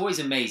 it's always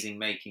amazing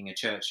making a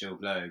Churchill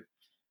globe.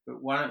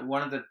 But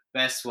one of the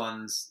best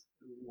ones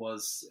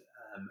was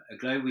a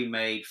globe we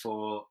made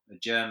for a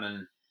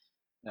German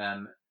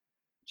um,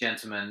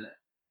 gentleman,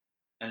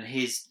 and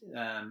his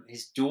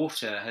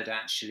daughter had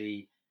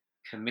actually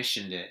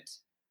commissioned it,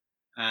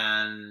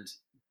 and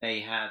they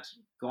had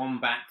gone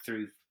back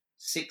through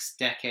 6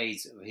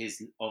 decades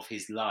of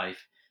his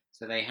life.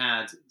 So they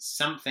had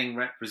something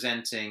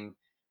representing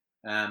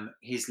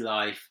his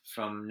life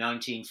from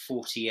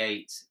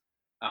 1948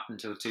 up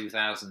until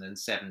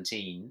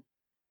 2017,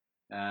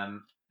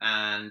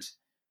 and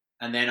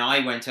then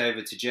I went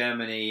over to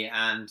Germany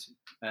and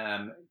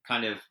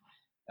kind of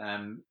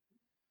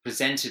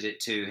presented it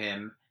to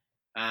him,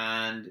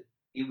 and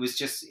it was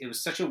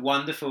such a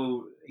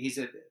wonderful.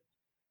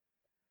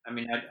 I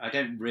mean, I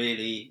don't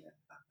really.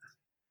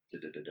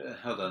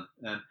 Hold on.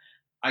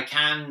 I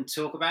can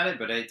talk about it,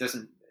 but it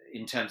doesn't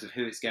in terms of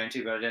who it's going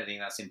to. But I don't think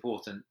that's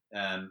important.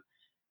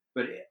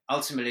 But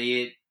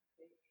ultimately,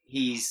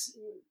 he's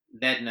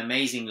led an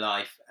amazing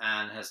life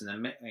and has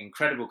an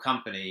incredible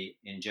company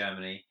in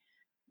Germany.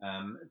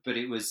 But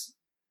it was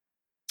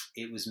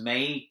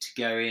made to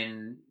go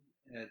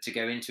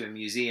into a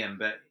museum,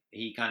 but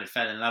he kind of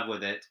fell in love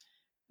with it,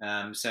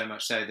 so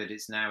much so that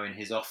it's now in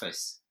his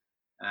office,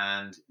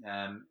 and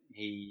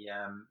he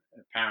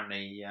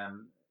apparently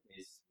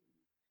is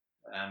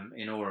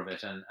in awe of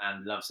it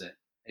and loves it.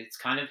 It's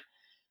kind of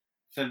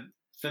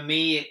for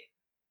me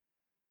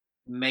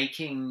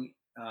making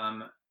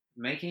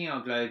making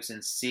our globes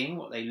and seeing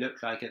what they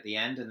look like at the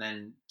end, and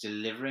then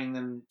delivering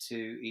them to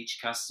each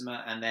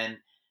customer, and then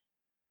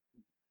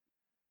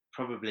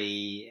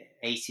probably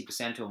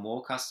 80% or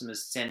more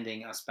customers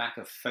sending us back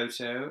a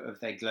photo of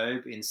their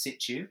globe in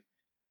situ.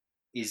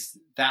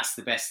 That's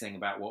the best thing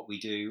about what we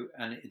do,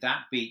 and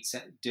that beats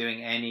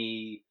doing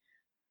any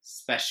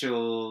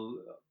special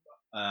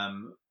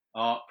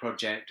art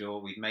project.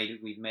 Or we've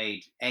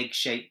made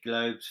egg-shaped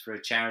globes for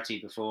a charity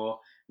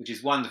before, which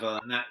is wonderful,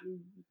 and that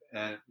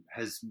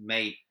has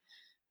made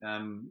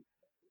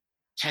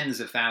tens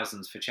of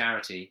thousands for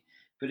charity.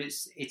 But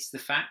it's the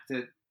fact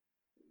that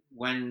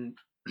when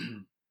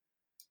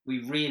we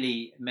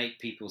really make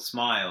people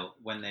smile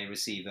when they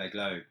receive their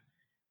globe.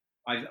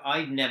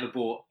 I've never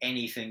bought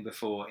anything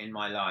before in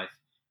my life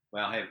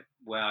where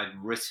I've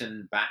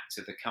written back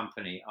to the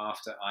company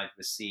after I've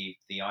received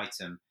the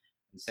item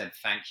and said,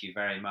 thank you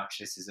very much,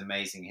 this is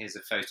amazing, here's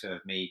a photo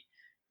of me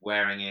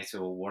wearing it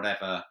or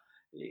whatever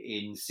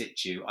in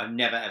situ. I've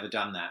never ever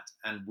done that,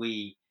 and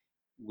we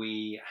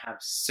have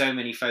so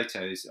many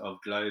photos of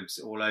globes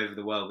all over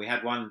the world. We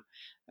had one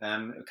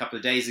a couple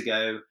of days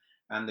ago,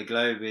 and the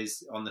globe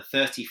is on the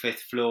 35th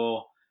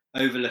floor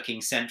overlooking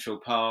Central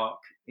Park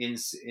in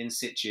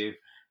situ,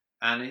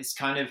 and it's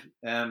kind of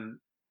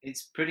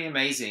it's pretty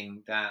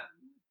amazing that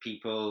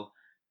people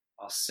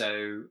are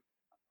so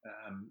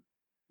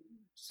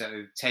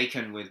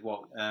taken with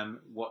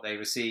what they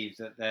receive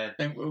that they're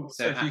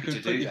so if you happy to could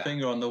put do your that.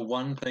 finger on the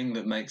one thing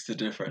that makes the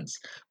difference,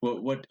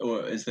 what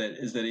or is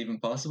that even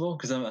possible?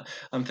 Because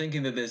I'm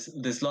thinking that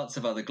there's lots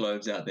of other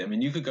globes out there. I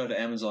mean, you could go to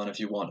Amazon if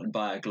you want and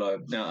buy a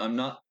globe. Now, I'm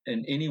not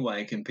in any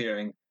way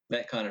comparing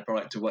that kind of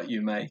product to what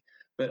you make,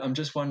 but I'm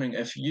just wondering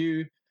if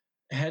you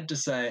had to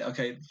say,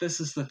 okay, this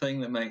is the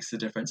thing that makes the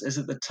difference? Is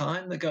it the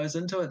time that goes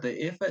into it,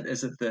 the effort?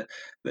 Is it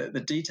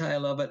the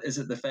detail of it? Is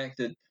it the fact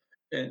that,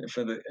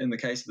 in the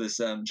case of this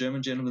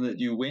German gentleman, that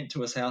you went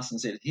to his house and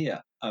said,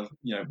 "Here,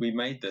 we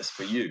made this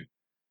for you."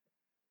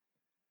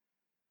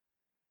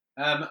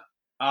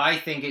 I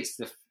think it's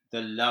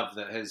the love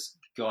that has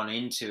gone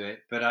into it,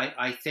 but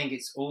I think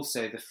it's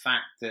also the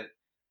fact that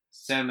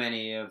so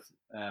many of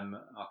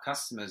our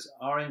customers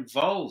are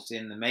involved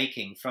in the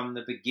making from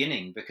the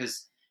beginning,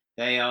 because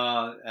they're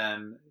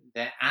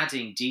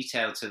adding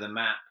detail to the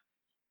map.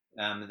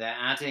 They're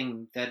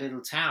adding their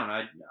little town.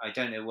 I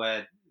don't know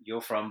where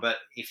you're from, but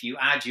if you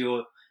add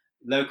your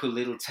local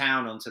little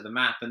town onto the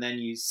map and then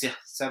you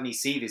suddenly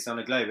see this on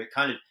a globe, it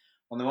kind of,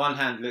 on the one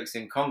hand, looks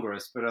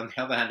incongruous, but on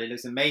the other hand, it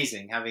looks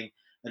amazing having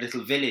a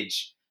little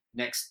village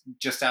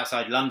just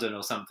outside London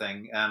or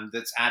something,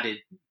 that's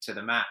added to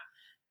the map.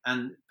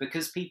 And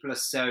because people are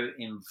so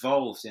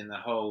involved in the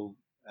whole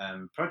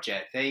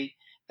project, they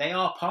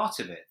are part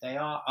of it. They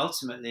are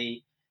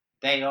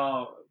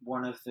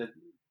one of the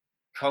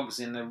cogs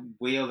in the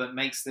wheel that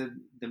makes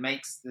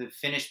the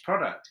finished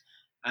product.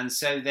 And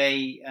so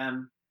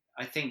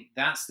I think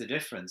that's the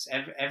difference.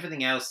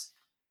 Everything else,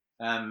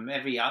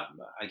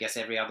 I guess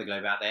every other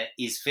globe out there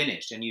is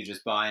finished, and you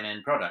just buy an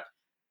end product.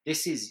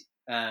 This is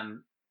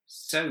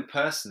so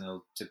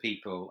personal to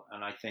people,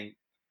 and I think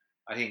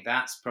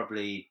that's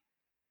probably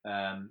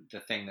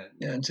the thing that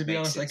and to be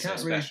honest, I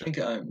can't really think.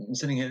 I'm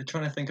sitting here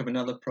trying to think of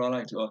another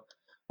product or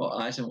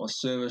item or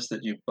service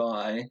that you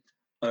buy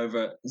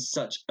over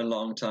such a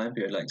long time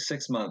period, like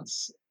 6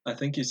 months. I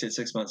think you said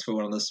 6 months for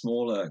one of the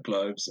smaller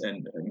globes,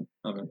 and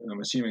I'm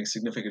assuming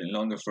significantly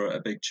longer for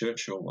a big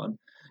Churchill one.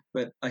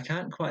 But I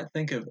can't quite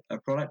think of a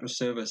product or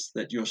service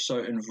that you're so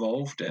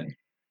involved in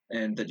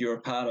and that you're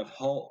a part of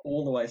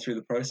all the way through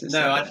the process.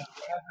 No,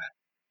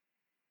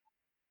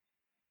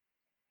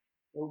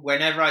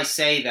 whenever I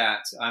say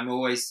that, I'm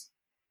always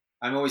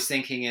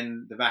thinking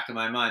in the back of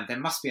my mind, there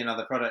must be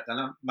another product, and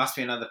there must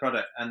be another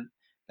product, and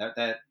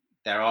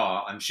there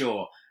are, I'm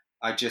sure.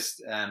 I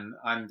just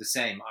I'm the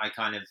same. I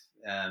kind of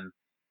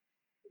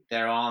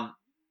there aren't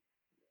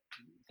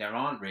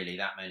really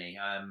that many.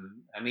 I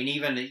mean,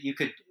 even you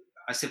could,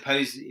 I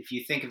suppose, if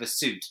you think of a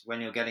suit,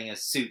 when you're getting a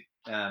suit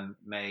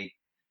made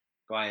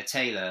by a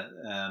tailor,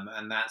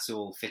 and that's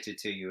all fitted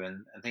to you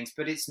and things,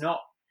 but it's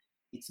not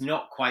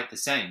quite the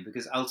same,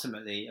 because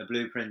ultimately a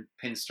blue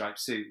pinstripe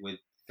suit with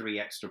 3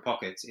 extra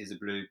pockets is a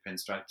blue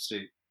pinstripe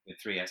suit with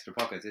 3 extra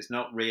pockets. It's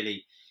not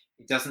really,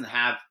 it doesn't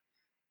have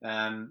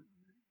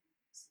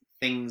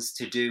things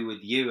to do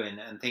with you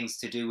and things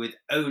to do with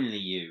only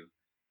you.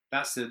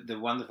 That's the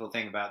wonderful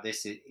thing about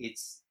this.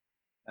 It's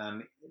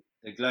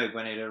the globe,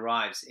 when it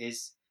arrives,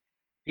 is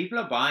people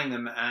are buying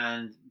them,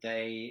 and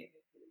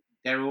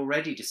they're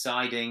already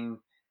deciding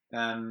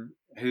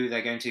who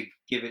they're going to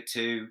give it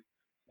to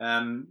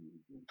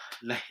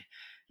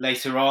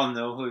later on,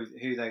 or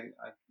who they,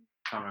 I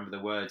can't remember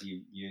the word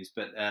you used,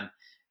 but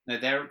no,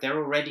 they're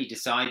already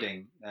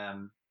deciding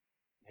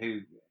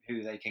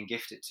who they can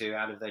gift it to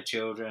out of their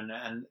children,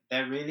 and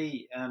they're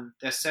really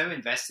they're so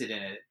invested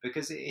in it,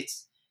 because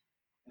it's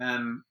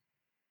in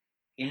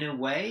a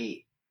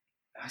way,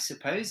 I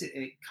suppose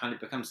it kind of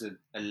becomes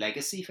a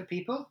legacy for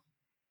people.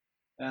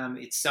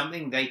 It's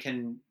something they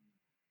can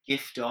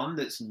gift on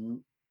that's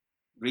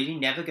really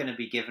never going to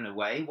be given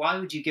away. Why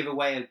would you give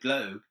away a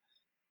globe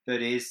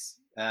that is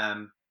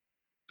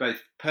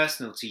both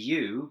personal to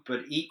you,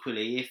 but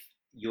equally, if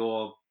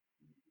your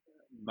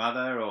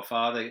mother or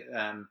father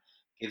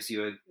gives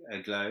you a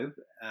globe,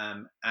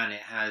 and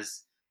it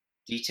has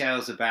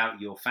details about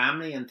your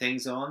family and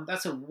things on,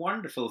 that's a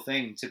wonderful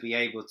thing to be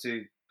able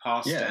to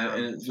pass down.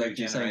 And it's like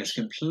you're saying, it's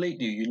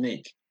completely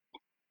unique.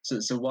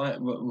 So why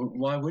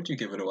would you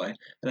give it away?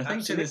 And I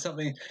think too, there's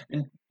something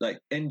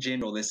in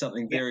general, there's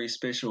something very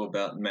special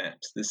about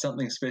maps. There's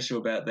something special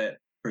about that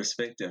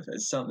perspective.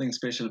 It's something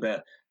special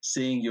about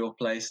seeing your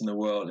place in the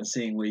world and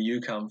seeing where you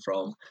come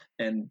from,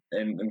 and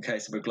in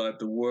case of a globe,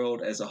 the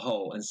world as a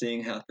whole, and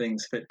seeing how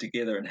things fit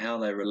together and how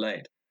they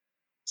relate.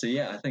 So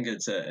yeah, I think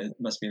it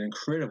must be an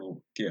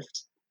incredible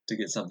gift to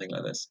get something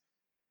like this.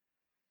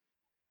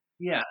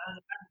 Yeah,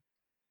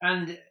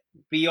 and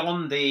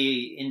beyond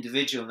the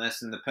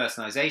individualness and the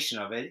personalization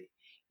of it,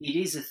 it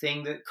is a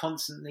thing that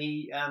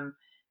constantly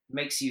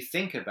makes you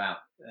think about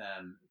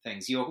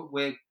things.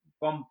 We're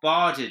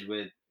bombarded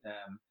with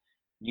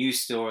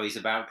news stories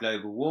about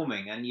global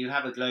warming, and you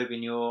have a globe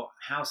in your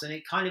house, and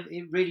it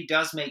really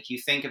does make you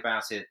think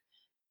about it.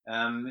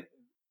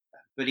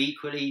 But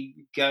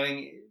equally,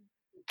 going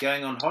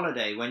on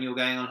holiday, when you're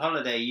going on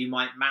holiday, you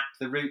might map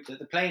the route that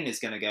the plane is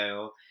going to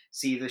go, or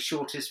see the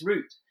shortest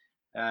route.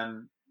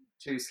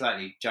 Two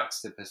slightly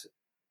juxtaposed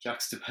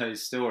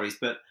stories,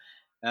 but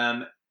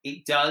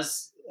it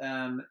does.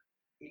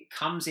 It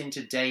comes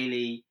into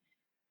daily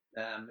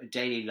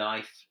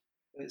life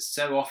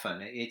so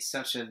often. It's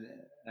such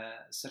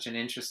an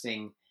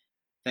interesting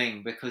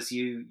thing, because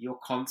you're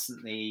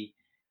constantly,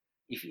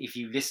 if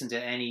you listen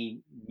to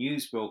any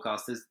news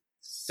broadcast, there's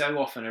so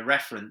often a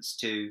reference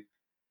to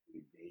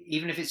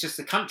even if it's just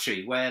the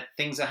country where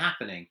things are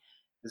happening.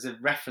 There's a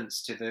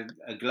reference to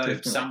a globe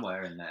Definitely.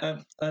 somewhere in there.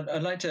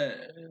 I'd like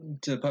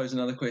to pose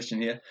another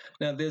question here.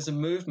 Now, there's a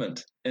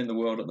movement in the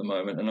world at the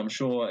moment, and I'm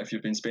sure if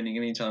you've been spending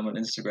any time on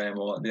Instagram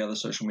or the other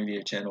social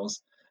media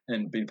channels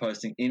and been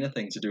posting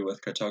anything to do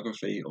with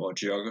cartography or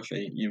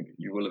geography,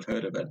 you will have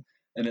heard of it.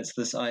 And it's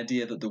this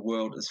idea that the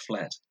world is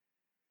flat.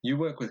 You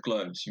work with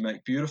globes. You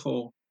make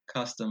beautiful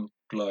custom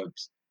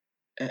globes.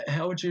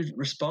 How would you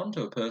respond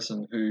to a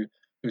person who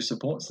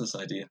supports this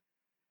idea?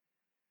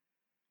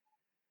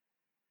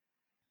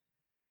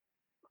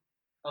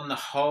 On the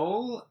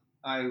whole,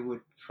 I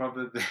would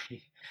probably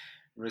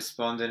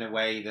respond in a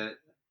way that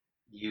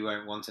you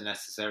won't want to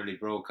necessarily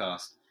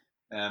broadcast.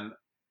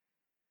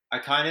 I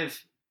kind of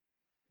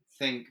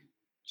think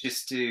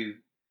just do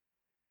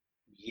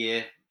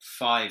year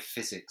 5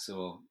 physics,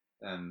 or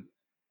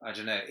I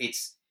don't know.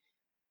 It's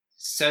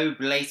so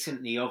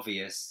blatantly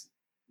obvious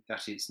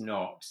that it's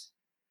not,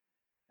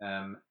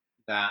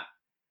 that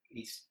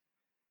it's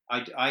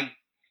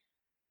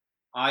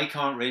I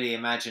can't really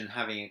imagine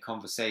having a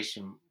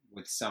conversation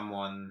with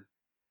someone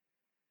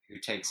who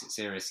takes it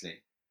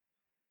seriously.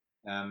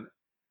 Um,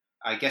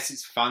 I guess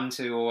it's fun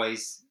to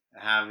always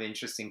have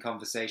interesting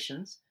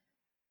conversations.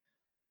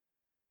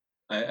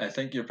 I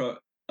think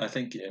I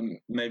think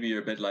maybe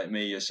you're a bit like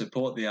me. You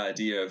support the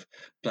idea of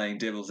playing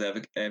devil's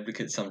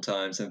advocate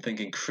sometimes and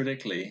thinking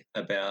critically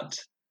about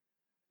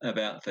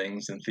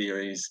things and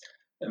theories.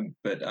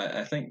 But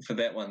I think for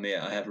that one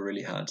there, I have a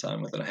really hard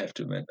time with it. I have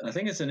to admit. I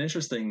think it's an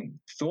interesting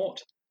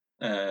thought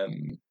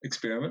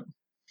experiment,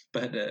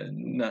 but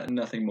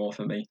nothing more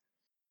for me.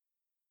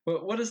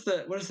 Well, what does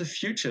the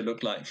future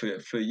look like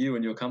for you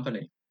and your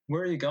company?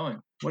 Where are you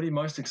going? What are you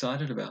most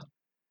excited about?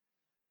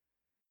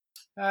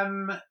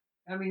 Um,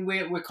 I mean,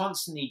 we're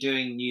constantly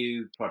doing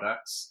new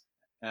products,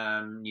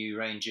 new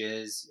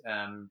ranges,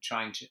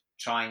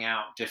 trying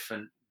out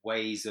different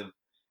ways of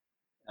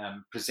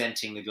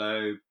presenting the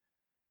globe,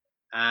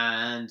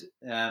 and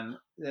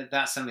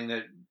that's something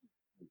that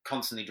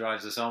constantly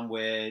drives us on.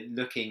 We're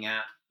looking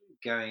at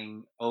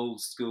going old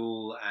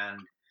school and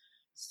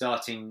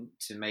starting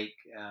to make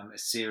a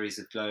series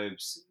of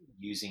globes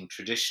using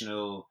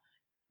traditional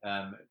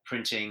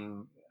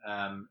printing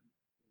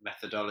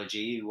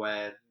methodology,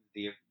 where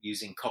they're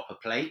using copper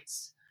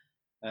plates.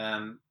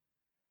 Um,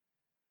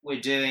 we're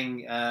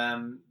doing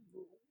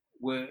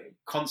we're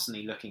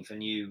constantly looking for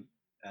new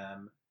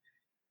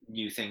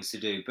things to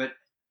do, but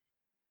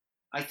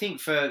I think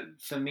for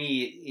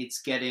me,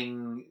 it's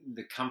getting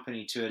the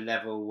company to a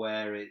level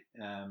where it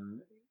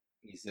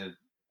is a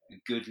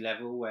good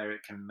level where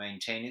it can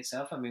maintain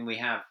itself. I mean, we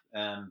have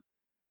a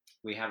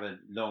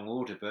long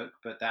order book,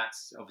 but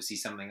that's obviously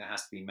something that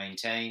has to be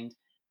maintained,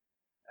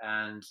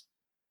 and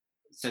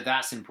so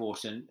that's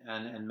important,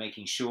 and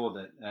making sure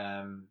that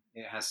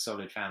it has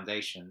solid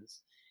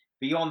foundations.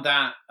 Beyond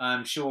that,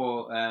 I'm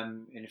sure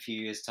in a few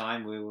years'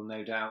 time we will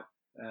no doubt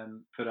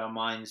put our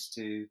minds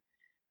to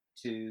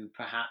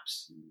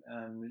perhaps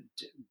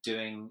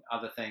doing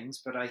other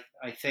things. But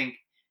I think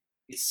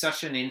it's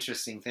such an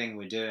interesting thing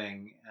we're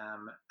doing,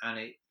 and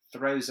it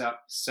throws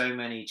up so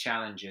many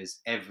challenges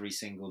every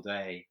single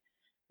day.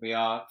 We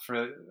are,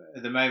 for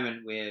at the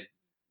moment, we're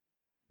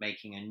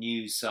making a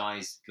new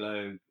sized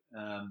globe,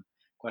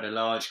 quite a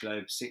large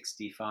globe,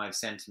 65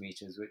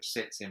 centimeters, which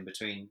sits in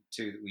between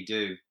two that we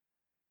do.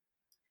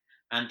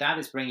 And that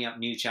is bringing up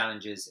new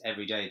challenges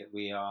every day that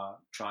we are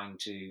trying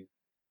to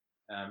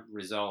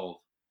resolve.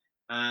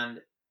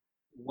 And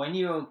when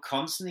you're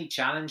constantly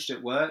challenged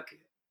at work,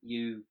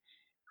 you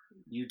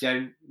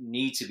don't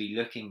need to be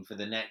looking for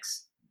the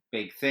next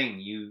big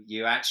thing.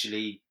 You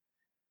actually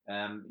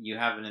you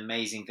have an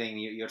amazing thing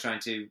you're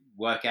trying to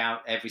work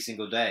out every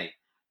single day,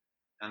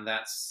 and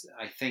that's,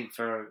 I think,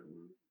 for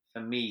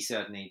me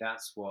certainly,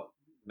 that's what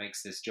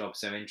makes this job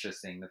so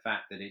interesting. The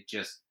fact that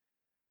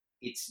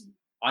it's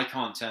I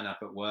can't turn up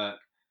at work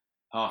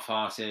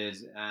half-hearted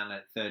and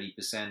at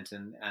 30%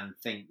 and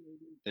think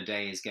the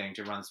day is going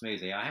to run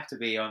smoothly. I have to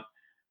be on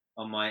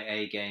my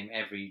A game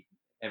every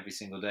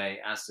single day,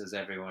 as does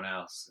everyone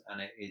else,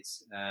 and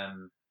it's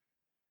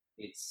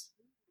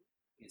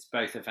it's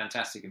both a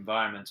fantastic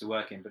environment to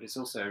work in, but it's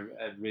also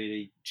a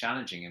really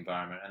challenging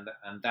environment,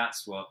 and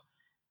that's what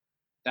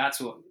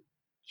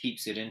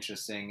keeps it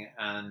interesting.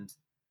 And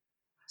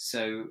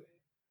so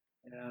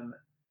um,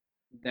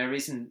 there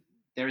isn't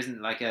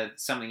like a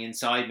something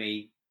inside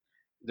me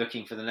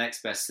looking for the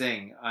next best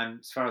thing.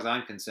 As far as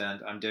I'm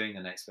concerned, I'm doing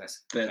the next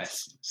best thing.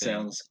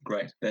 Sounds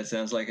great. That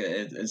sounds like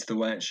it's the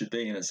way it should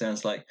be, and it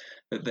sounds like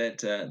that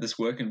this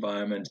work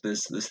environment,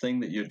 this thing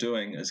that you're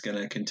doing, is going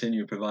to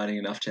continue providing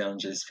enough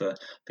challenges for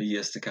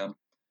years to come.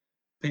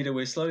 Peter,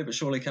 we're slowly but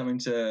surely coming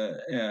to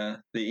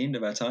the end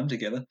of our time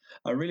together.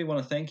 I really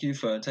want to thank you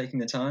for taking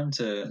the time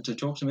to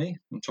talk to me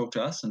and talk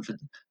to us, and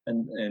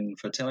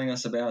for telling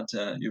us about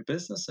your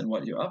business and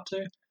what you're up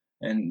to,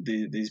 and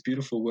these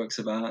beautiful works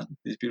of art,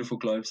 these beautiful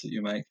globes that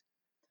you make.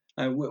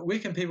 Where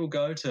can people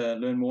go to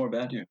learn more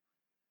about you?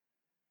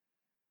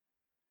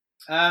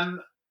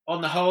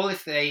 On the whole,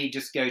 if they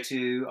just go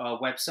to our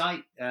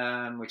website,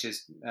 which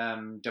is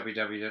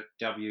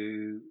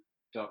www.bellerby,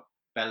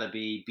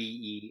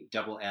 BELLERBY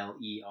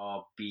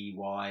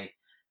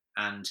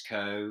and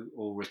co,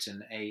 all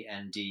written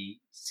ANDCO.com.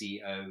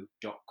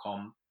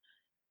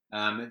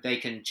 They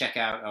can check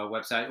out our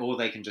website, or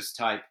they can just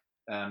type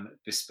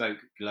bespoke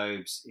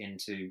globes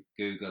into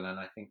Google, and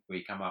I think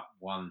we come up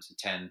 1 to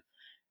 10.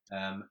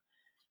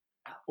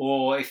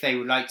 Or if they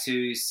would like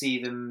to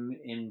see them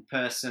in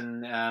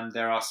person,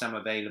 there are some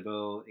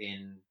available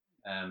in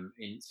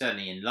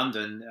certainly in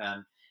London.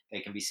 They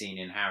can be seen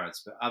in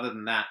Harrods, but other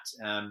than that,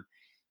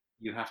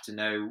 you have to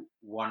know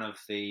one of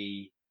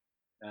the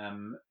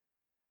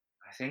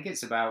I think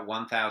it's about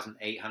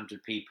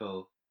 1,800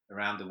 people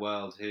around the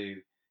world who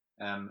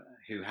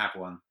have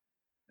one,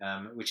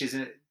 which is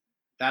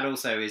that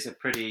also is a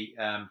pretty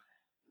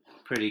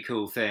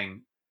cool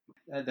thing.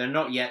 There are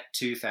not yet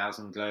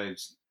 2,000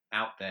 globes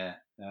out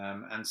there,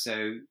 and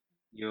so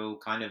you'll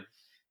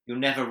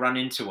never run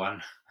into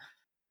one.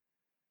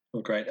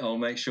 Well, great. I'll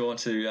make sure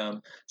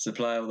to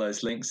supply all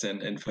those links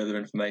and further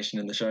information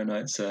in the show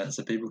notes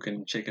so people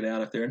can check it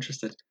out if they're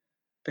interested.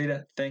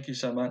 Peter, thank you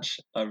so much.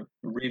 I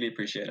really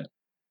appreciate it.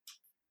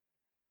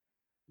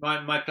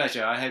 My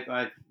pleasure. I hope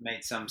I've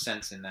made some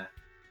sense in that.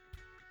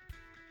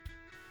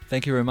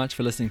 Thank you very much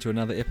for listening to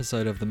another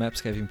episode of the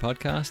Mapscaping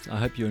Podcast. I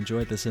hope you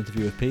enjoyed this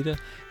interview with Peter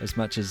as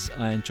much as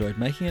I enjoyed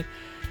making it.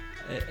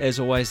 As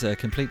always, a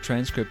complete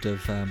transcript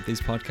of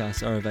these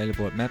podcasts are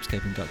available at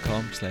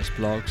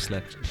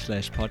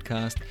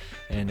mapscaping.com/blog/podcast,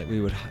 and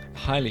we would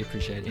highly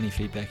appreciate any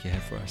feedback you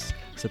have for us.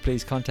 So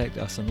please contact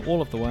us on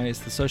all of the ways,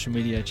 the social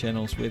media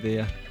channels, we're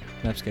there,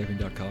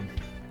 mapscaping.com.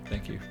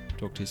 Thank you.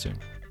 Talk to you soon.